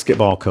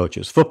 basketball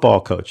coaches, football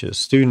coaches,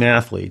 student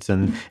athletes,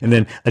 and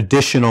then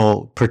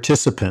additional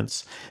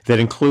participants that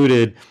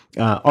included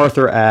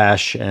Arthur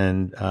Ashe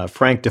and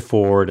Frank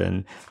DeFord.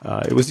 And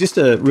it was just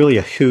really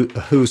a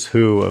who's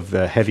who of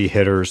the heavy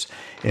hitters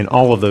in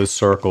all of those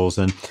circles.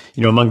 And,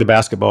 among the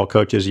basketball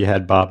coaches, you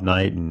had Bob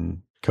Knight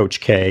and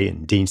Coach K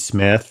and Dean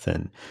Smith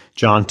and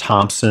John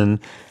Thompson.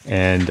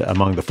 And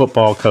among the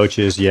football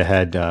coaches, you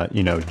had,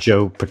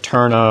 Joe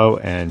Paterno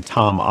and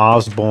Tom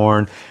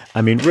Osborne.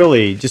 I mean,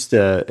 really just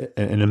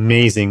an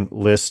amazing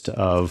list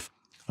of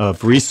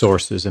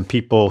resources and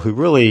people who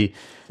really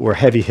were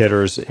heavy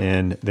hitters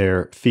in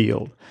their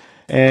field.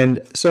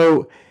 And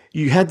so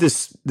you had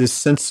this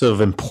sense of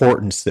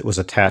importance that was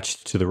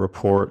attached to the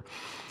report,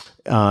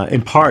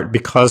 in part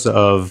because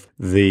of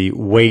the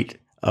weight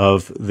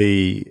of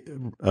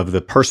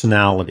the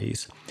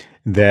personalities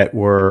that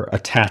were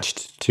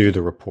attached to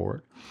the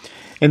report.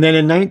 And then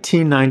in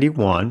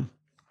 1991,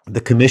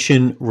 the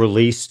commission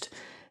released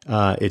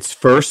its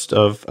first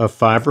of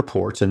 5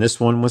 reports, and this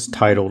one was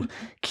titled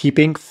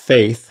Keeping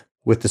Faith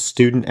with the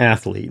Student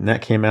Athlete, and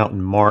that came out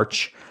in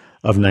March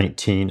of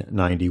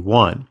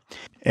 1991.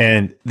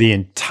 And the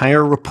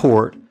entire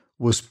report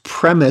was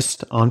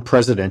premised on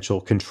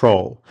presidential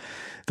control.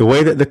 The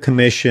way that the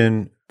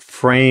commission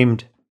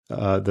framed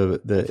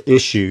the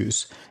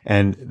issues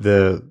and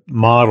the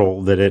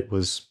model that it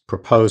was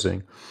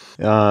proposing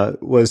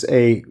was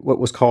what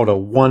was called a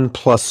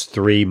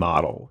 1+3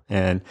 model.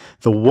 And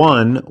the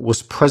 1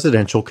 was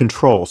presidential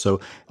control. So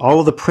all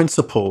of the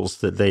principles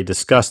that they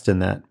discussed in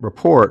that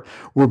report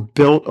were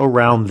built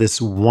around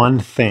this one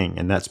thing,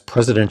 and that's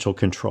presidential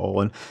control.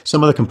 And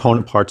some of the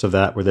component parts of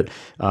that were that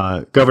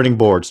governing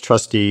boards,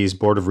 trustees,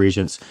 board of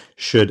regents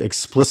should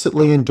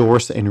explicitly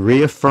endorse and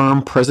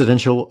reaffirm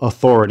presidential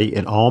authority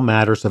in all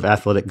matters of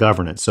athletic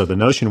governance. So the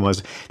notion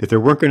was that there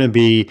weren't going to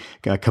be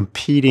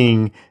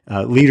competing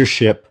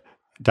leadership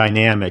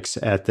dynamics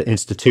at the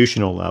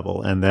institutional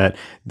level, and that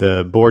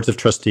the boards of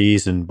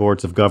trustees and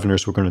boards of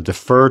governors were going to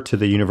defer to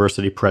the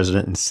university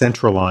president and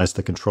centralize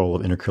the control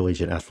of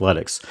intercollegiate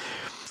athletics.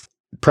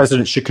 The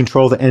president should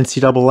control the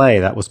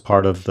NCAA. That was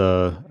part of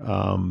the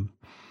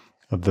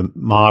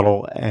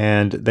model,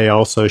 and they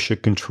also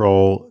should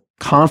control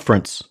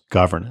conference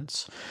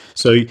governance.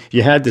 So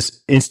you had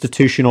this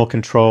institutional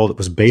control that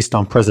was based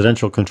on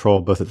presidential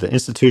control, both at the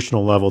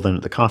institutional level, then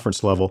at the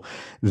conference level,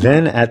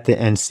 then at the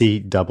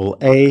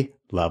NCAA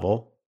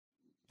level.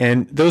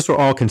 And those were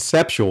all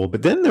conceptual,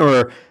 but then there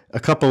were a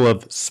couple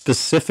of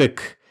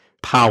specific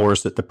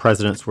powers that the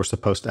presidents were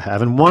supposed to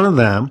have. And one of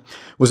them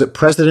was that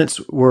presidents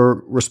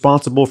were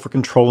responsible for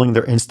controlling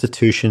their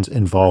institution's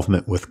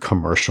involvement with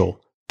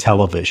commercial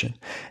television.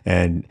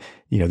 And,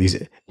 these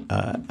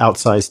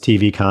outsized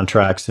TV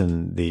contracts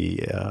and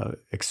the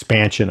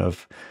expansion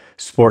of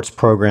sports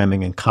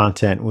programming and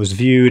content was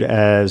viewed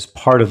as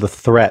part of the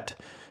threat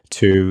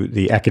to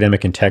the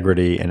academic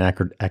integrity and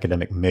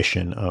academic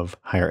mission of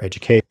higher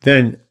education.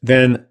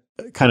 Then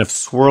kind of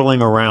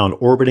swirling around,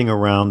 orbiting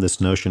around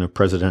this notion of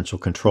presidential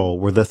control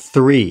were the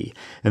 3.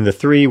 And the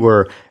 3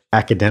 were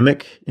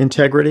academic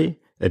integrity,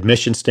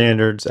 admission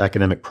standards,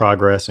 academic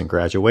progress, and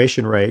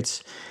graduation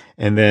rates.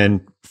 And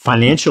then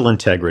financial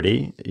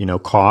integrity,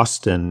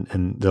 cost and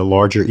the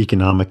larger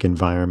economic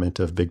environment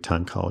of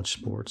big-time college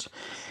sports.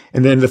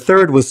 And then the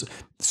third was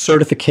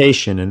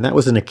certification, and that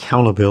was an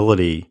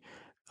accountability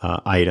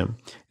item.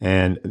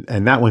 And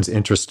that one's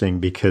interesting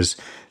because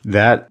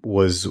that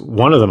was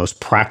one of the most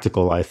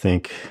practical, I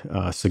think,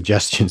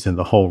 suggestions in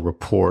the whole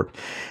report.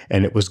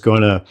 And it was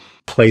going to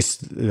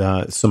place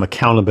some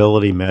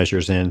accountability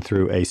measures in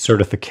through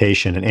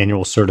an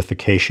annual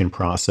certification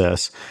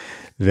process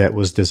that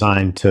was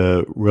designed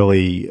to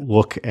really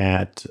look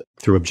at,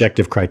 through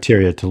objective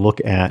criteria, to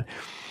look at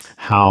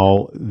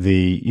how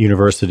the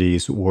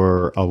universities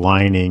were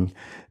aligning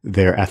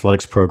their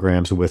athletics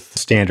programs with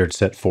standards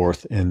set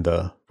forth in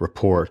the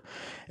report.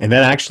 And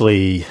that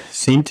actually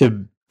seemed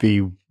to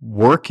be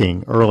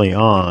working early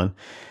on.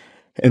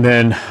 And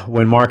then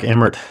when Mark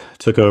Emmert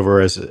took over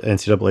as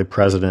NCAA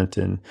president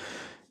in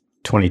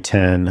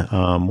 2010,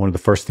 one of the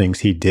first things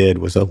he did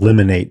was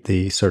eliminate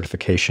the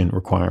certification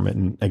requirement.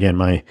 And again,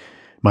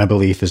 my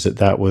belief is that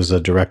that was a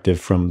directive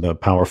from the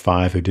Power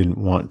Five who didn't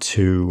want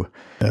to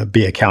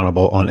be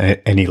accountable on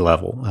any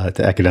level,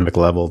 the academic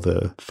level,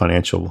 the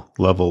financial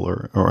level,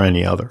 or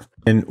any other.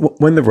 And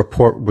when the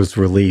report was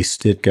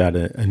released, it got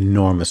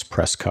enormous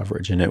press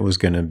coverage, and it was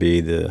going to be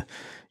the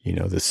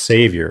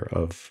savior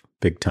of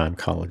big-time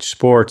college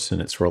sports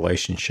and its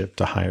relationship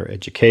to higher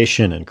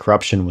education, and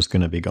corruption was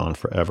going to be gone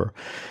forever,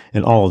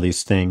 and all of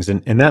these things.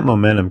 And that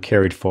momentum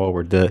carried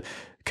forward. The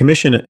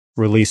commission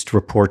released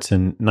reports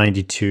in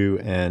 92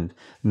 and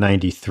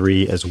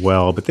 93 as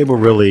well, but they were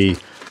really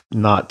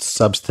not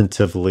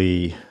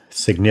substantively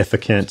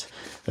significant.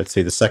 Let's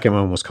see, the second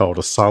one was called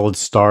A Solid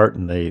Start,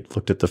 and they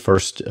looked at the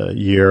first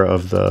year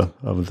of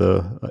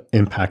the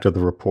impact of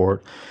the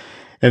report.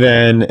 And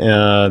then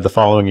the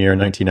following year, in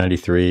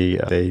 1993,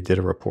 they did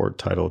a report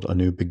titled A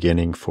New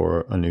Beginning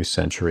for a New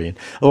Century. And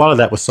a lot of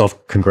that was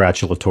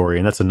self-congratulatory,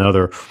 and that's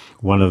another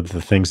one of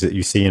the things that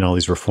you see in all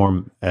these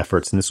reform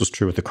efforts, and this was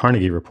true with the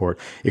Carnegie Report.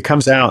 It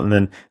comes out, and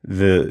then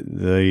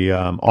the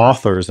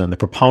authors and the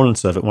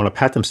proponents of it want to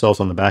pat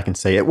themselves on the back and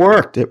say, it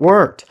worked.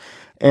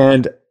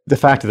 And the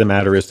fact of the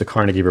matter is the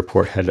Carnegie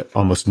Report had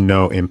almost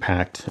no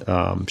impact,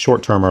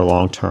 short-term or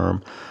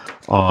long-term,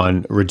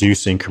 on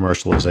reducing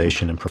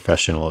commercialization and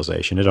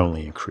professionalization. It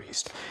only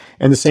increased.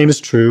 And the same is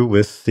true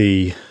with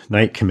the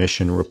Knight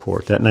Commission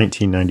report. That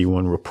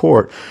 1991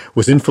 report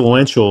was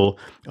influential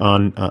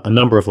on a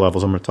number of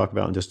levels I'm going to talk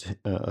about in just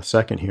a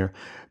second here.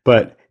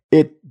 But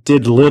it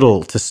did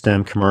little to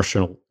stem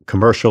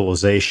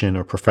commercialization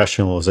or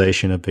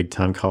professionalization of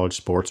big-time college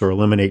sports or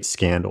eliminate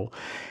scandal.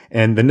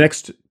 And the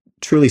next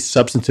truly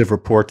substantive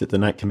report that the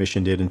Knight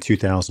Commission did in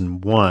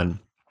 2001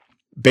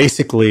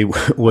 basically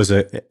was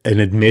an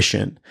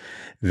admission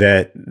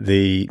that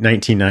the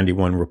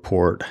 1991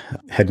 report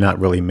had not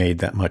really made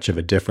that much of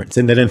a difference.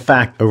 And that, in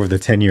fact, over the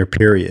 10-year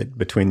period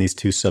between these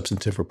two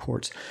substantive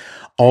reports,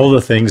 all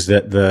the things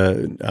that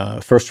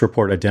the first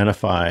report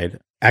identified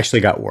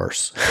actually got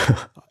worse.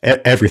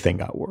 Everything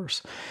got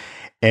worse.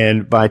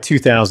 And by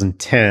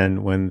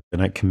 2010, when the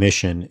Knight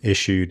Commission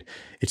issued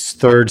its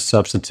third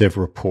substantive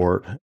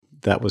report,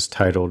 that was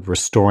titled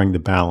Restoring the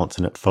Balance,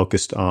 and it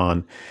focused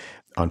on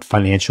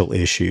financial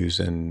issues,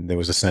 and there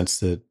was a sense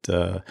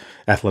that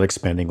athletic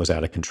spending was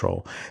out of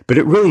control. But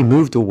it really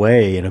moved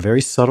away in a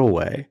very subtle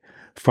way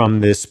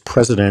from this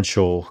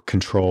presidential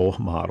control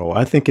model.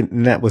 I think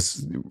that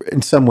was,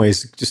 in some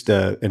ways, just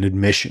an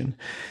admission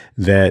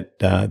that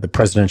the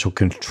presidential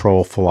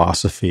control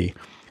philosophy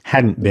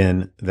hadn't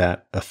been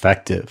that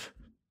effective.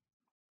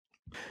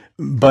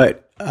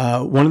 But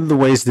one of the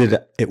ways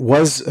that it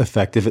was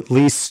effective, at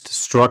least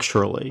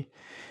structurally,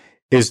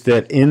 is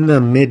that in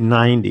the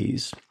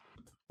mid-90s,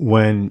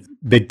 when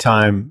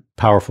big-time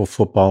powerful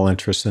football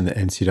interests in the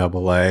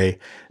NCAA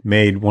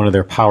made one of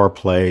their power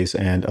plays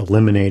and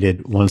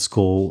eliminated one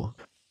school,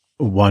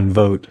 one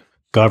vote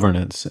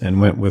governance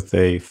and went with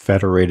a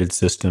federated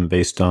system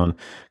based on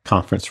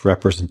conference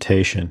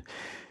representation,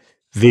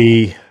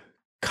 the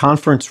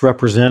conference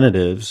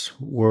representatives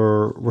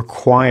were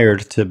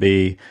required to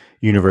be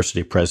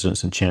university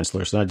presidents and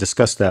chancellors. And I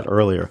discussed that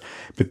earlier.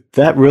 But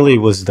that really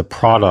was the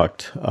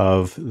product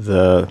of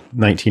the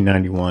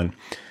 1991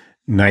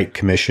 Knight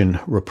Commission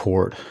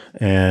report.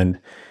 And,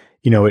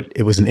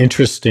 it was an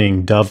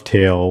interesting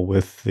dovetail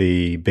with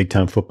the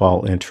big-time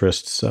football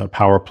interests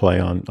power play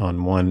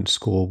on one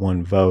school,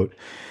 one vote,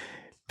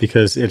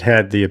 because it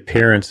had the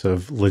appearance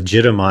of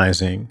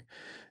legitimizing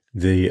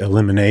the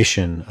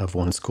elimination of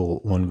one school,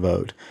 one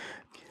vote.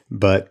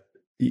 But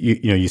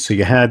you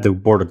had the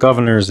Board of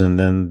Governors and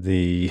then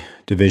the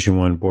Division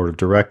I Board of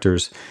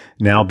Directors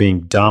now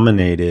being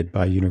dominated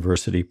by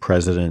university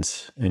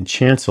presidents and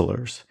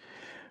chancellors.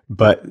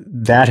 But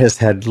that has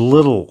had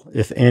little,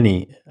 if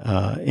any,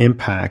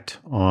 impact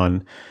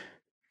on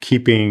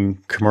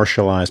keeping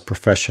commercialized,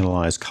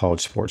 professionalized college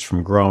sports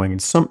from growing.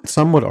 And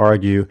some would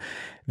argue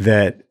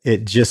that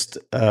it just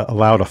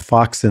allowed a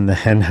fox in the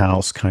hen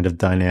house kind of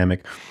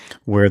dynamic,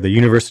 where the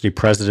university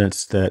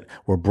presidents that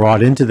were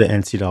brought into the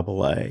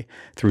NCAA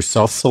through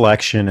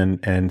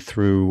self-selection and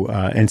through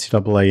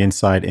NCAA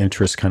inside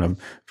interest kind of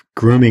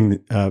grooming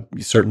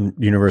certain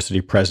university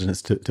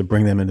presidents to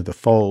bring them into the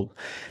fold,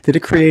 that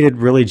it created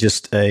really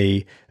just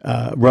a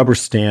rubber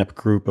stamp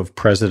group of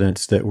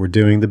presidents that were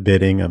doing the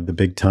bidding of the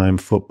big time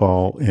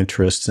football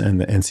interests and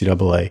the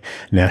NCAA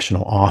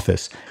national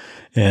office.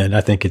 And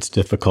I think it's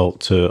difficult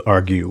to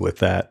argue with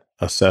that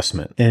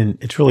assessment. And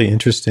it's really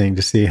interesting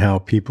to see how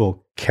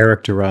people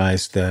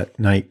characterize that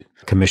Knight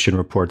Commission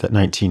report, that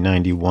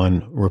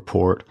 1991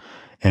 report,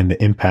 and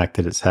the impact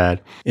that it's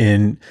had.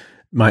 In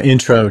my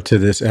intro to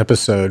this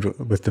episode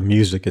with the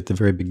music at the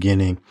very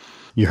beginning,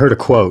 you heard a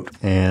quote,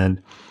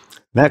 and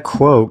that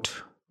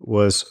quote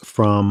was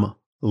from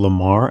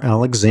Lamar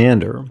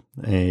Alexander,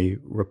 a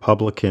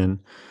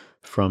Republican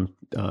from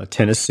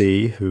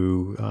Tennessee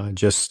who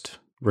just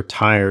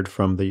retired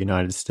from the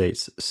United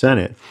States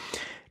Senate.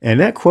 And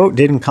that quote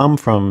didn't come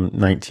from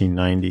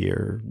 1990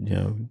 or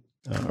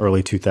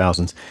early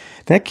 2000s.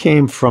 That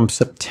came from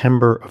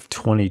September of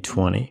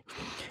 2020.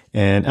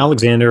 And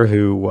Alexander,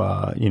 who,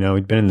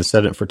 he'd been in the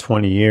Senate for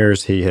 20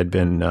 years. He had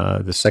been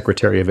the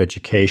Secretary of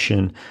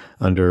Education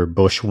under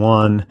Bush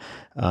 1.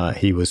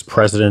 He was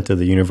president of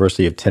the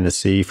University of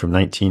Tennessee from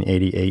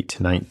 1988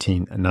 to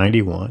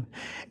 1991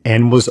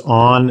 and was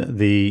on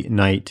the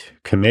Knight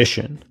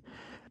Commission.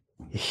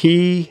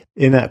 He,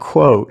 in that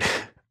quote,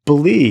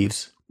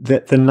 believes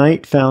that the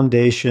Knight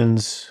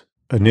Foundation's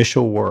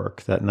initial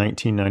work, that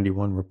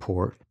 1991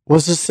 report,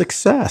 was a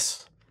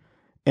success.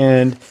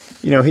 And,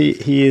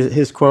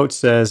 his quote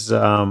says,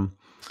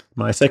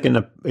 my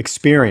second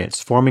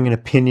experience forming an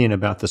opinion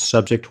about the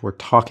subject we're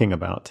talking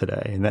about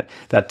today. And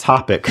that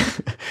topic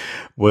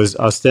was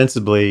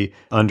ostensibly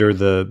under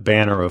the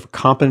banner of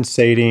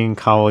compensating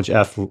college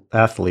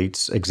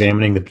athletes,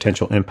 examining the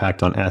potential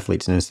impact on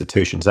athletes and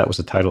institutions. That was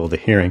the title of the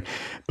hearing.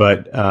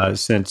 But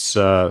since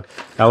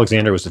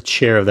Alexander was the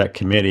chair of that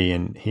committee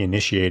and he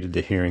initiated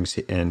the hearings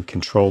and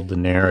controlled the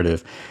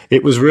narrative,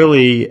 it was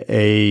really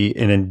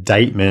an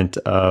indictment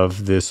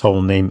of this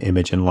whole name,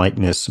 image, and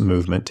likeness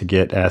movement to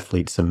get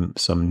athletes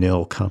some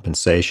nil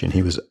compensation.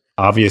 He was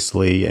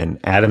obviously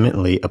and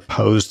adamantly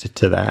opposed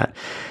to that.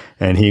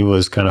 And he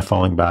was kind of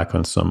falling back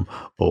on some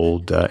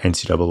old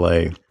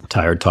NCAA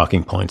tired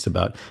talking points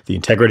about the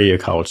integrity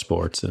of college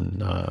sports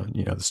and,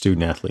 the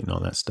student athlete and all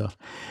that stuff.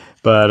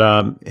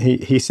 But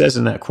he says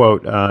in that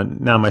quote,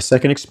 now my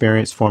second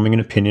experience forming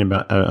an opinion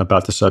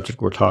about the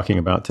subject we're talking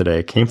about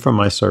today came from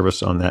my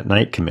service on that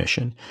Knight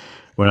Commission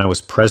when I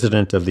was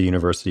president of the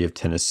University of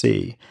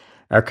Tennessee.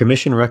 Our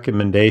commission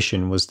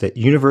recommendation was that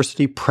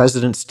university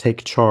presidents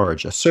take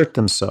charge, assert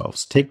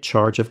themselves, take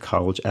charge of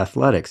college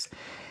athletics,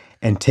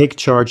 and take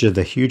charge of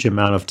the huge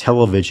amount of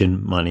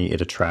television money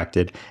it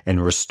attracted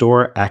and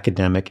restore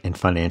academic and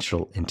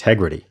financial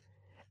integrity.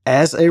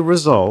 As a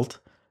result,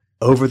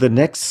 over the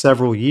next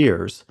several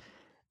years,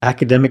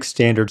 academic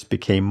standards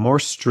became more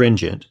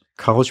stringent.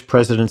 College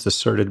presidents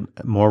asserted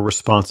more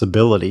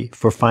responsibility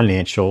for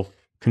financial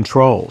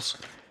controls.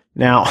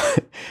 Now,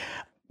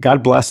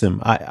 God bless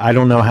him. I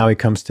don't know how he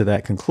comes to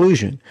that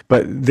conclusion,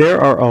 but there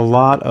are a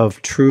lot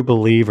of true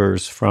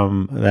believers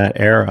from that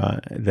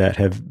era that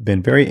have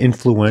been very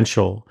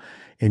influential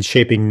in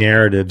shaping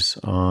narratives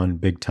on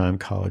big-time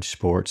college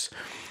sports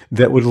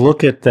that would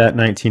look at that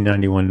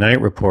 1991 Knight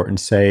report and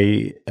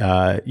say,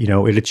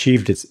 it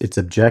achieved its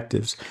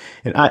objectives.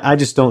 And I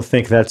just don't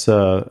think that's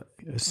a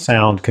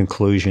sound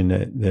conclusion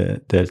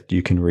that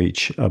you can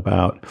reach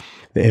about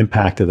the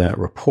impact of that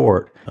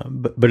report.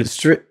 But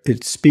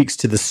it speaks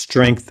to the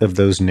strength of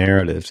those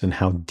narratives and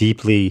how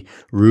deeply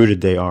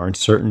rooted they are in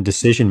certain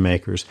decision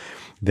makers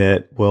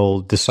that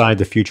will decide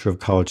the future of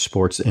college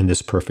sports in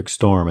this perfect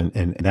storm.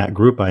 And that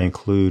group, I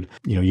include,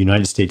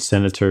 United States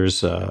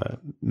senators,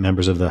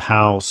 members of the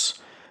House,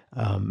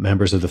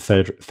 members of the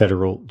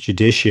federal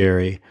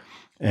judiciary,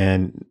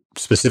 and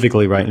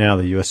specifically right now,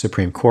 the U.S.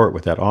 Supreme Court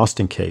with that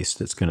Austin case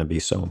that's going to be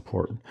so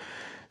important.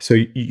 So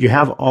you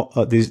have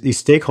all these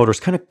stakeholders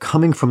kind of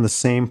coming from the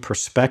same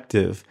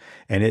perspective,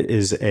 and it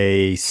is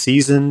a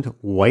seasoned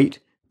white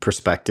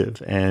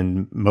perspective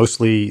and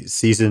mostly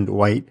seasoned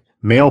white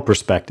male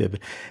perspective.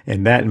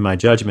 And that, in my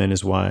judgment,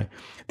 is why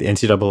the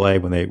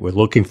NCAA, when they were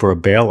looking for a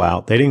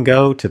bailout, they didn't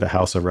go to the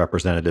House of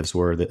Representatives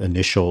where the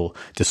initial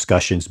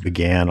discussions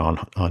began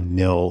on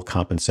nil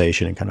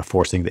compensation and kind of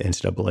forcing the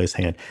NCAA's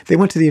hand. They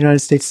went to the United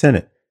States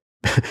Senate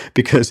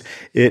because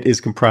it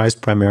is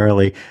comprised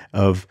primarily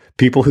of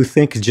people who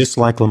think just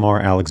like Lamar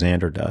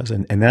Alexander does.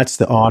 And that's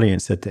the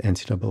audience that the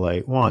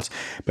NCAA wants.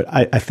 But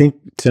I think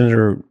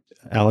Senator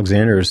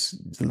Alexander is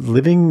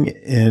living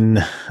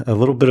in a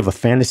little bit of a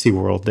fantasy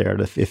world there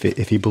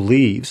if he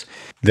believes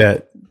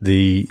that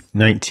the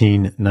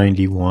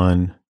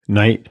 1991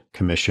 Knight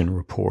Commission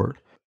report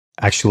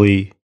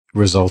actually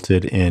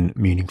resulted in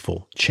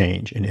meaningful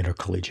change in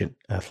intercollegiate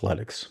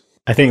athletics.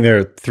 I think there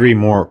are three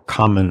more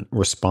common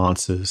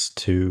responses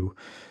to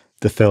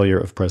the failure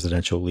of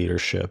presidential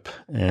leadership.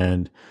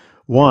 And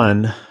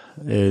one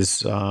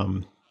is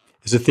a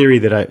theory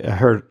that I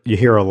heard you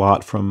hear a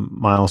lot from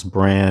Miles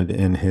Brand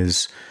in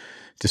his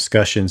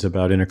discussions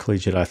about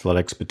intercollegiate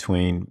athletics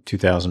between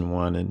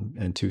 2001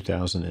 and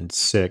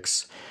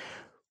 2006,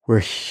 where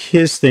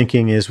his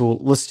thinking is, well,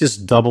 let's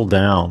just double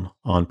down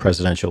on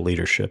presidential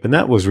leadership. And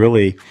that was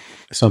really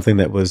something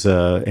that was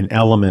an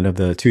element of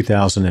the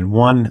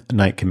 2001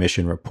 Knight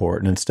Commission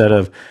report. And instead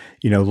of,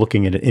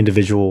 looking at an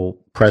individual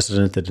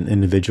president at an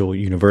individual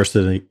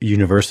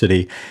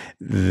university,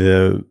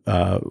 the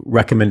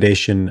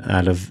recommendation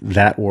out of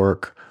that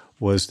work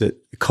was that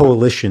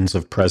coalitions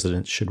of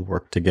presidents should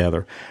work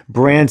together.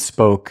 Brand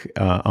spoke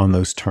on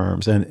those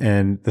terms,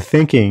 and the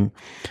thinking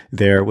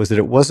there was that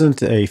it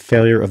wasn't a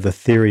failure of the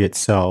theory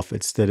itself;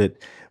 it's that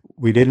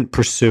we didn't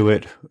pursue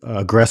it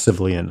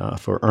aggressively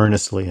enough or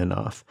earnestly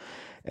enough.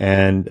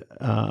 And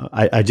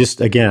I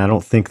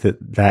don't think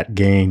that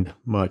gained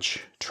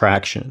much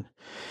traction.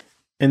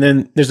 And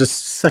then there's a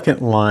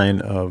second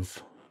line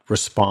of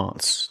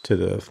response to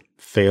the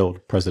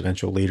failed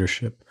presidential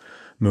leadership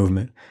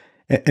movement.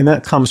 And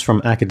that comes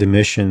from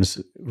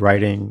academicians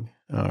writing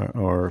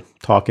or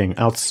talking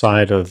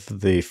outside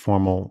of the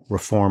formal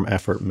reform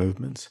effort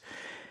movements.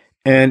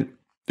 And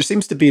there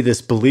seems to be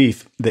this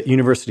belief that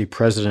university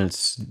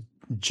presidents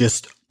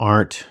just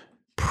aren't,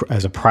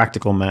 as a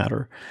practical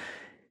matter,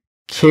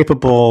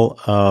 capable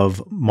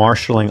of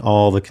marshaling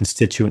all the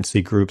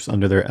constituency groups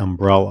under their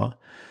umbrella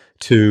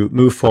to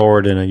move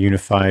forward in a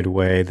unified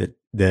way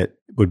that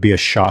would be a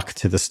shock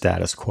to the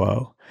status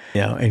quo.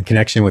 In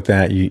connection with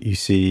that, you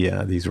see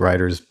these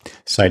writers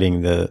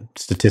citing the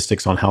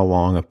statistics on how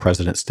long a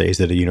president stays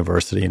at a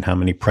university and how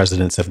many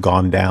presidents have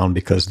gone down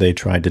because they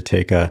tried to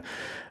take an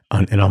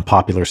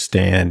unpopular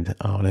stand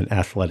on an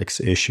athletics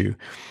issue.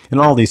 And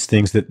all these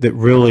things that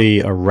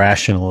really are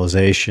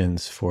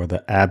rationalizations for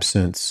the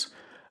absence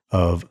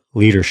of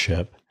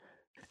leadership.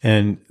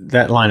 And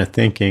that line of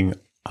thinking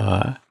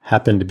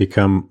happened to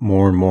become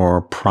more and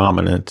more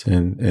prominent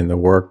in the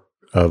work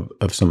of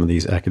some of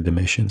these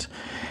academicians.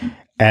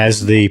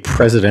 As the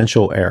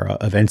presidential era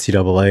of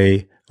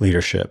NCAA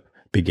leadership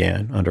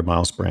began under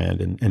Miles Brand,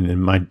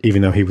 and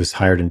even though he was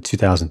hired in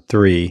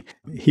 2003,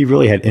 he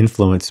really had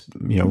influence,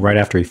 right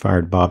after he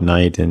fired Bob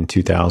Knight in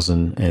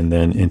 2000 and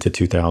then into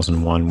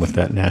 2001 with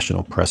that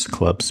National Press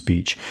Club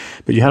speech.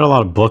 But you had a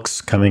lot of books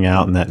coming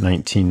out in that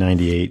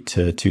 1998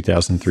 to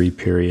 2003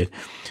 period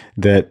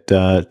that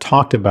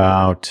talked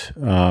about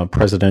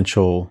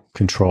presidential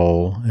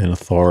control and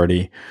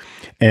authority.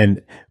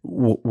 And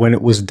when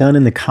it was done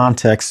in the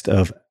context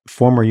of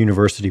former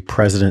university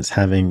presidents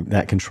having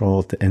that control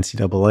at the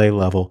NCAA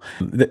level,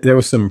 there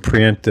was some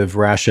preemptive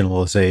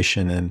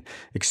rationalization and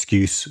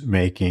excuse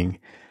making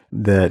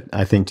that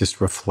I think just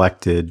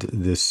reflected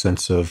this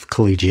sense of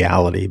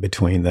collegiality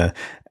between the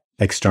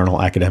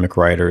external academic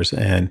writers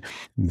and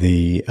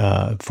the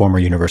former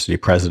university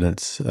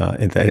presidents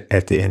at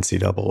the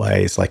NCAA.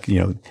 It's like,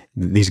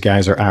 these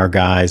guys are our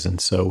guys, and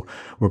so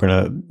we're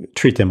going to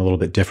treat them a little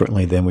bit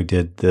differently than we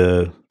did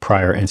the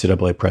prior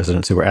NCAA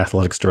presidents who were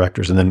athletics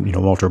directors. And then,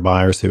 Walter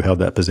Byers, who held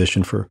that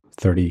position for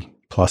 30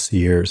 plus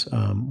years,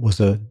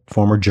 was a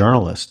former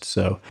journalist.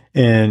 So,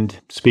 and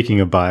speaking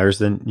of Byers,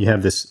 then you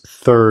have this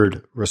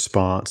third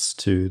response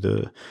to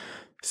the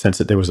sense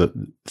that there was a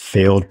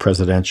failed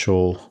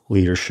presidential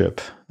leadership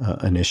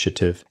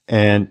initiative.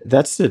 And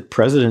that's that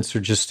presidents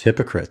are just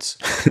hypocrites,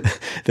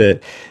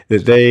 that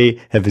they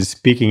have been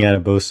speaking out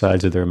of both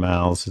sides of their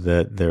mouths,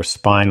 that they're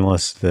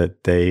spineless,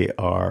 that they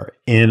are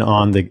in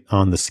on the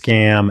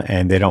scam,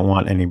 and they don't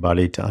want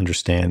anybody to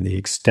understand the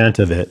extent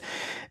of it.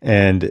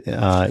 And,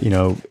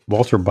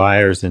 Walter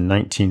Byers in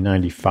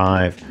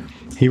 1995,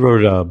 he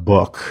wrote a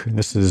book.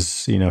 This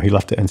is, he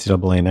left the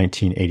NCAA in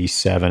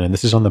 1987, and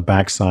this is on the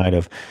backside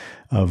of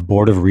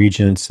Board of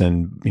Regents,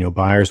 and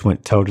Byers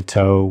went toe to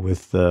toe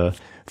with the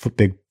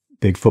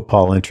big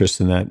football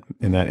interests in that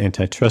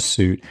antitrust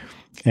suit,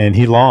 and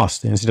he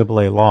lost. The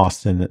NCAA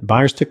lost, and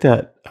Byers took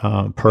that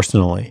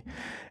personally,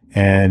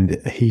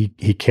 and he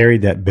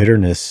carried that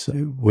bitterness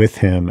with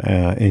him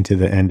into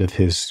the end of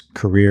his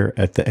career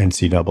at the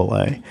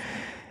NCAA.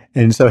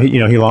 And so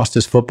he lost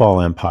his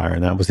football empire,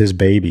 and that was his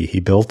baby. He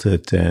built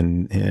it,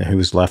 and he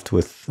was left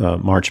with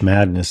March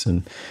Madness,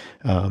 and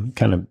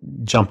kind of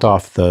jumped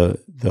off the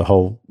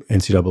whole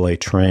NCAA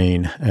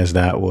train as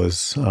that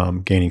was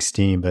gaining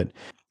steam. But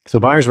so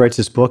Byers writes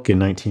this book in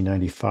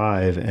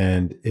 1995,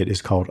 and it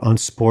is called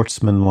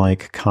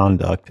Unsportsmanlike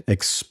Conduct: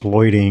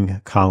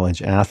 Exploiting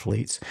College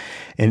Athletes.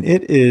 And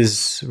it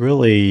is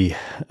really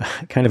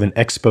kind of an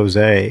expose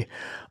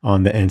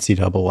on the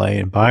NCAA.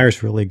 And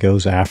Byers really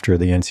goes after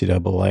the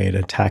NCAA and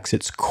attacks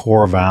its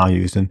core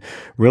values, and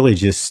really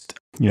just,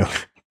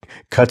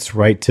 cuts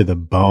right to the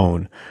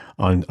bone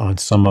on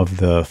some of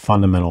the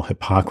fundamental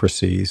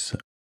hypocrisies,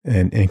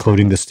 and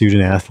including the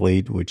student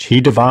athlete, which he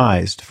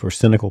devised for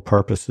cynical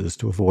purposes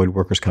to avoid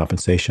workers'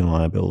 compensation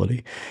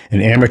liability,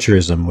 and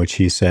amateurism, which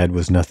he said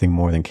was nothing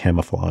more than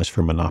camouflage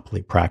for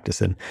monopoly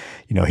practice. And,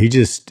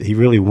 he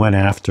really went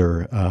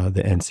after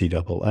the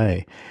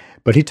NCAA.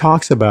 But he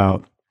talks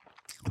about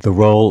the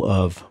role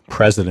of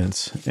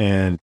presidents,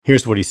 and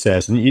here's what he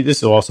says. And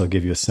this will also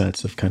give you a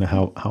sense of kind of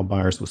how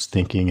Byers was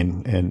thinking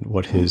and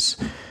what his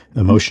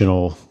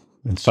emotional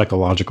and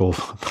psychological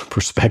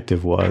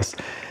perspective was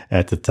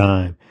at the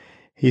time.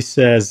 He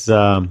says,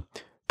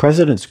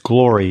 Presidents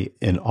glory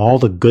in all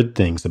the good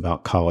things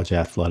about college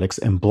athletics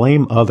and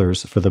blame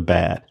others for the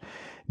bad.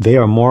 They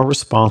are more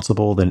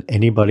responsible than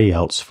anybody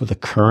else for the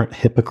current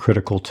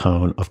hypocritical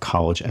tone of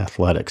college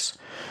athletics.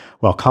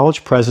 While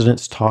college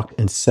presidents talked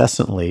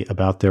incessantly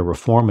about their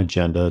reform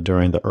agenda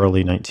during the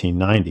early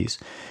 1990s,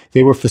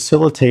 they were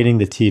facilitating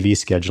the TV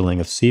scheduling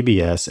of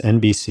CBS,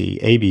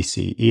 NBC,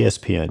 ABC,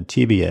 ESPN,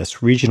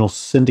 TBS, regional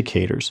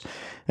syndicators,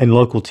 and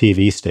local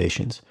TV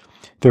stations.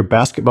 Their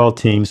basketball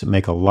teams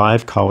make a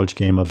live college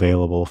game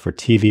available for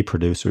TV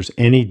producers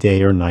any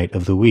day or night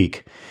of the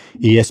week.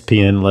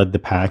 ESPN led the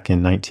pack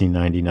in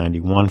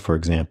 1990-91, for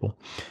example,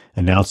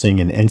 announcing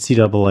an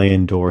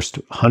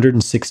NCAA-endorsed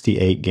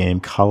 168-game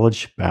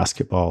college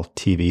basketball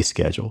TV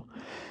schedule.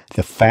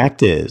 The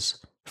fact is,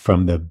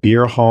 from the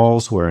beer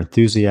halls where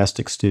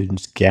enthusiastic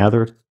students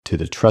gather to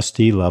the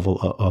trustee level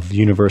of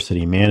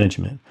university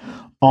management,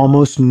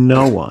 almost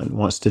no one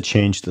wants to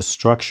change the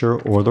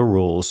structure or the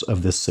rules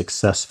of this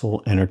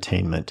successful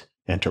entertainment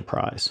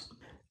enterprise.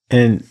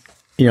 And,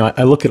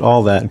 I look at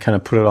all that and kind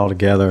of put it all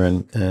together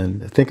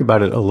and think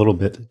about it a little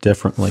bit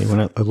differently. When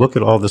I look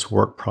at all this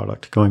work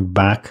product, going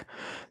back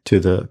to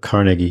the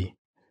Carnegie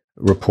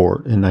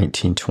report in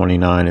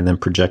 1929 and then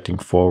projecting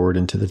forward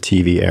into the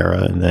TV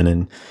era and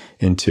then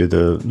into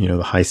the,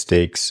 the high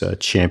stakes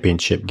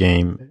championship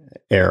game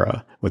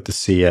era with the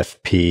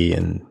CFP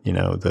and,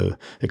 the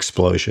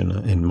explosion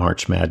in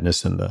March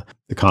Madness and the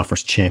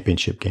conference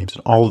championship games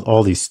and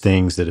all these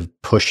things that have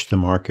pushed the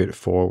market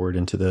forward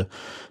into the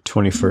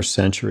 21st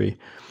century.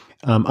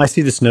 I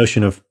see this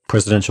notion of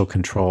presidential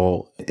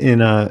control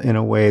in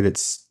a way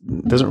that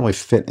doesn't really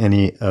fit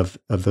any of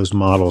those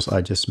models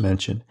I just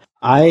mentioned.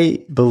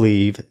 I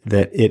believe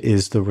that it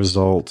is the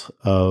result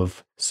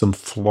of some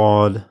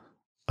flawed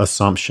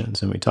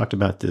assumptions, and we talked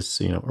about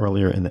this,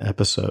 earlier in the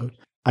episode.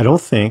 I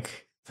don't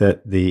think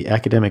that the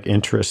academic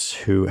interests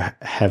who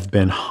have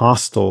been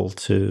hostile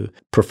to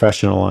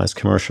professionalized,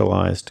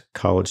 commercialized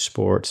college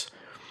sports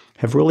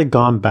have really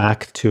gone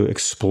back to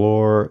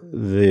explore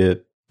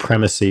the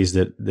premises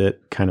that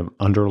kind of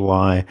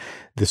underlie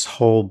this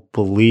whole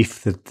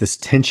belief that this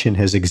tension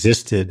has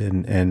existed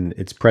and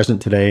it's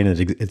present today and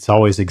it's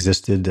always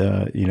existed,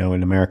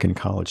 in American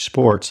college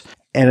sports.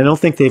 And I don't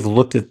think they've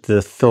looked at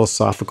the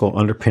philosophical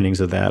underpinnings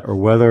of that or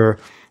whether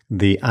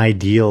the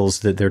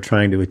ideals that they're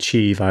trying to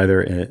achieve either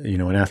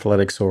in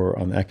athletics or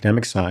on the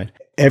academic side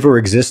ever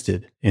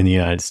existed in the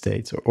United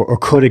States or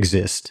could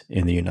exist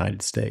in the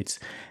United States.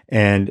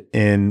 And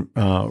in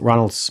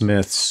Ronald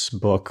Smith's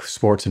book,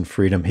 Sports and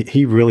Freedom,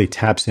 he really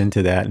taps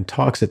into that and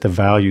talks at the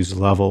values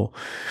level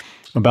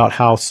about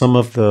how some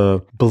of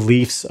the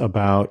beliefs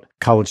about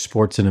college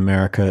sports in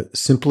America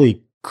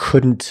simply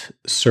couldn't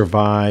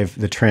survive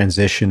the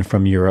transition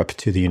from Europe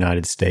to the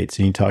United States.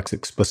 And he talks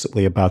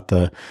explicitly about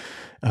the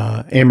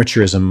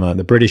amateurism,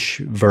 the British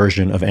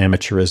version of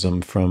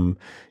amateurism from,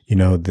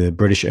 the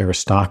British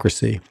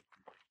aristocracy,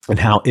 and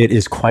how it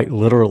is quite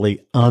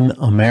literally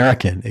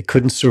un-American. It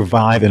couldn't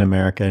survive in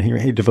America.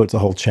 And he devotes a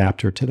whole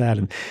chapter to that.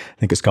 And I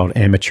think it's called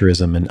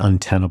Amateurism, an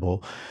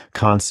Untenable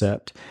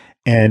Concept.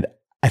 And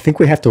I think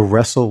we have to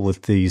wrestle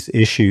with these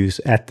issues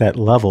at that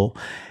level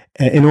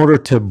in order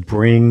to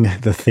bring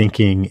the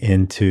thinking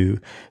into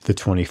the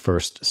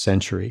 21st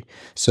century.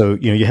 So,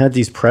 you had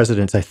these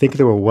presidents, I think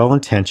they were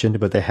well-intentioned,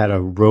 but they had a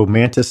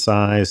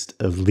romanticized,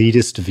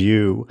 elitist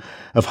view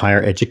of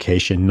higher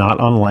education,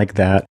 not unlike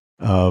that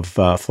of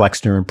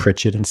Flexner and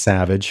Pritchett and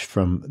Savage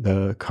from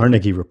the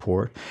Carnegie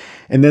report.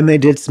 And then they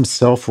did some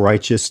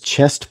self-righteous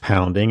chest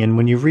pounding. And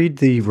when you read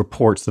the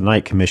reports, the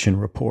Knight Commission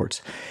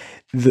reports,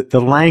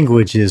 the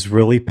language is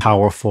really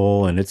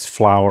powerful and it's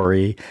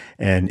flowery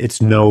and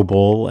it's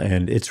noble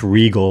and it's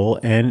regal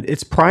and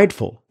it's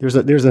prideful. There's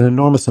an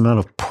enormous amount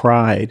of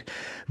pride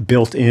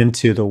built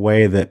into the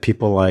way that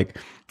people like,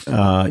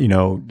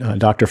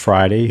 Dr.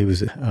 Friday,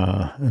 who's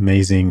an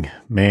amazing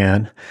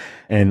man,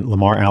 and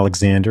Lamar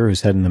Alexander,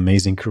 who's had an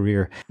amazing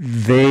career,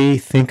 they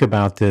think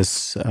about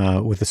this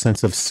with a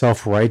sense of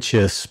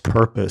self-righteous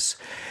purpose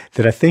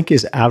that I think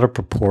is out of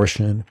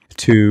proportion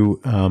to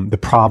the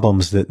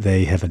problems that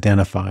they have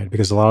identified,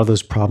 because a lot of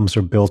those problems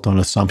are built on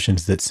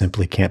assumptions that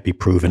simply can't be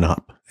proven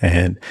up.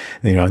 And,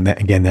 and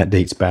that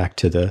dates back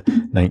to the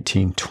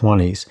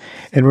 1920s.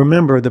 And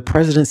remember, the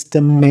presidents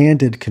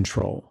demanded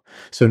control.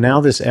 So now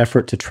this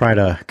effort to try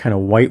to kind of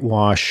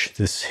whitewash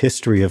this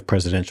history of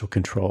presidential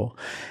control,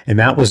 and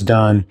that was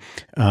done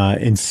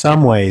in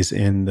some ways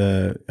in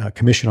the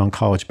Commission on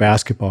College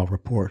Basketball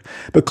report,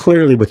 but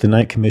clearly with the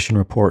Knight Commission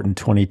report in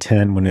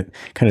 2010, when it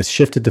kind of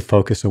shifted the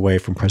focus away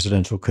from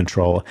presidential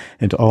control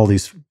into all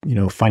these,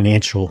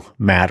 financial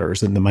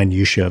matters and the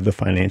minutiae of the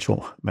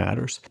financial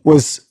matters,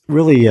 was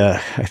really, I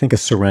think, a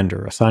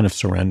sign of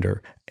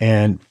surrender.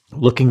 And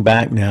looking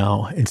back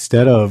now,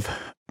 instead of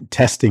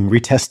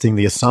retesting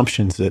the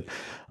assumptions that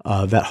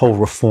that whole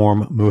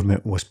reform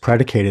movement was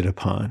predicated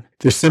upon,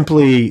 they're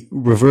simply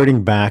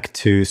reverting back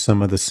to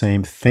some of the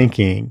same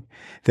thinking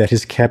that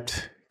has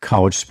kept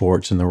college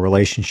sports and the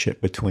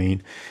relationship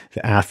between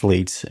the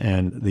athletes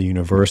and the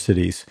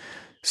universities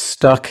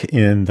stuck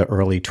in the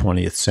early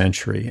 20th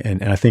century.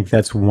 And I think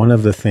that's one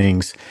of the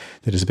things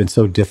that has been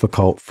so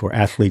difficult for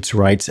athletes'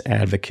 rights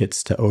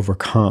advocates to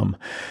overcome,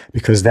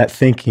 because that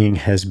thinking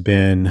has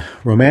been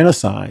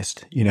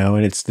romanticized,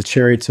 and it's the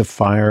Chariots of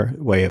Fire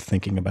way of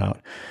thinking about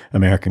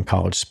American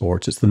college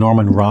sports. It's the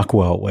Norman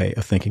Rockwell way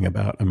of thinking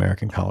about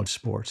American college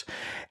sports.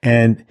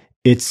 And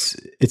it's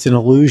an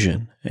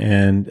illusion,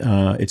 and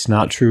it's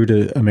not true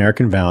to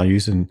American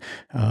values. And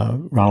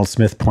Ronald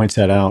Smith points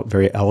that out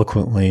very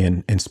eloquently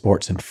in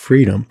Sports and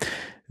Freedom,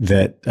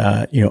 that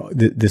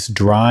this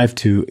drive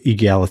to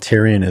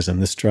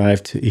egalitarianism, this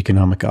drive to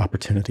economic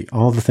opportunity,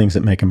 all the things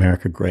that make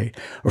America great,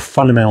 are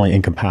fundamentally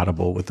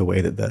incompatible with the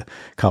way that the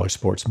college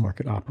sports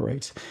market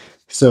operates.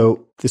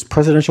 So this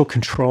presidential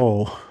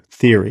control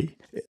theory,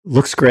 it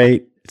looks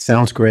great, it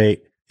sounds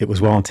great, it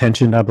was well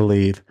intentioned, I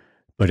believe,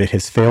 but it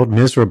has failed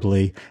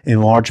miserably, in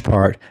large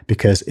part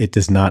because it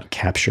does not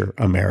capture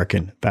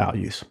American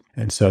values.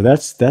 And so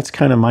that's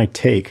kind of my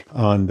take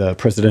on the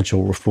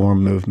presidential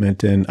reform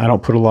movement. And I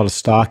don't put a lot of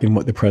stock in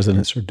what the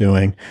presidents are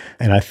doing.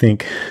 And I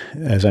think,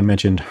 as I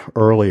mentioned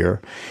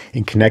earlier,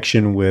 in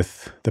connection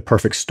with the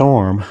perfect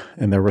storm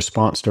and their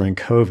response during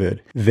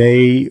COVID,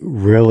 they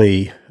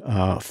really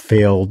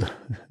failed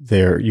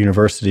their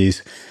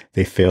universities,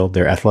 they failed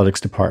their athletics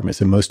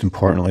departments, and most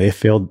importantly,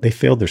 they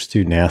failed their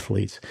student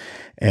athletes.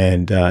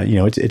 And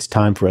it's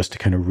time for us to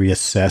kind of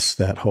reassess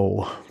that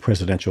whole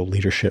presidential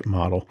leadership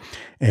model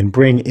and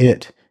bring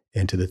it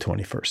into the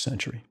 21st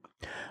century.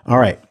 All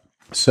right,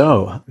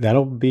 so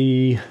that'll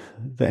be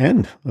the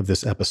end of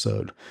this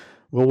episode.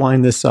 We'll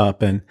wind this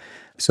up, and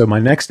so my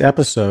next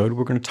episode,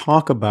 we're going to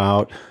talk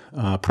about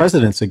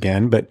presidents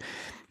again, but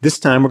this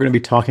time we're going to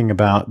be talking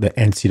about the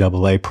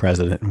NCAA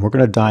president, and we're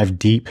going to dive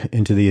deep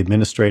into the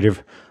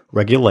administrative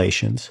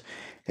regulations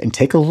and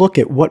take a look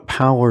at what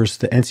powers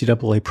the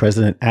NCAA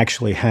president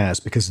actually has,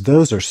 because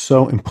those are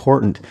so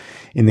important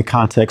in the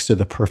context of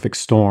the perfect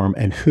storm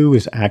and who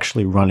is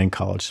actually running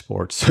college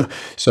sports.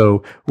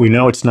 So we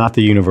know it's not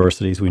the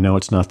universities. We know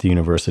it's not the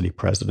university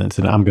presidents.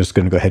 And I'm just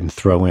going to go ahead and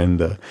throw in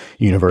the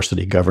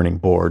university governing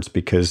boards,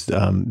 because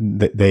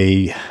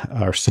they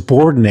are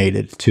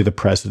subordinated to the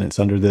presidents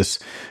under this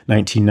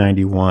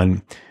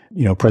 1991,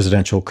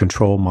 presidential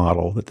control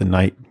model that the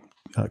Knight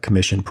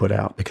Commission put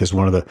out, because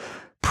one of the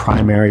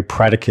primary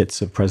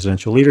predicates of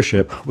presidential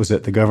leadership was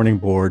that the governing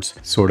boards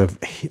sort of,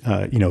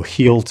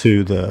 heel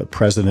to the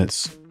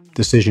president's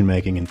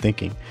decision-making and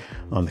thinking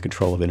on the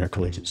control of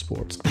intercollegiate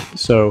sports.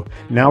 So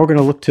now we're going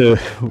to look to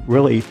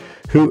really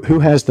who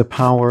has the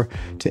power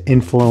to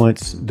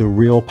influence the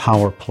real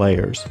power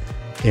players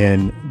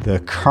in the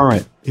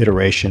current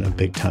iteration of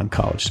big-time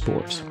college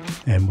sports.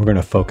 And we're going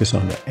to focus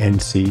on the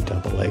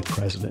NCAA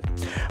president.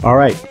 All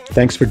right.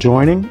 Thanks for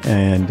joining,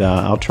 and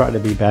I'll try to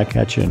be back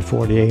at you in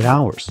 48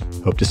 hours.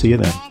 Hope to see you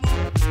then.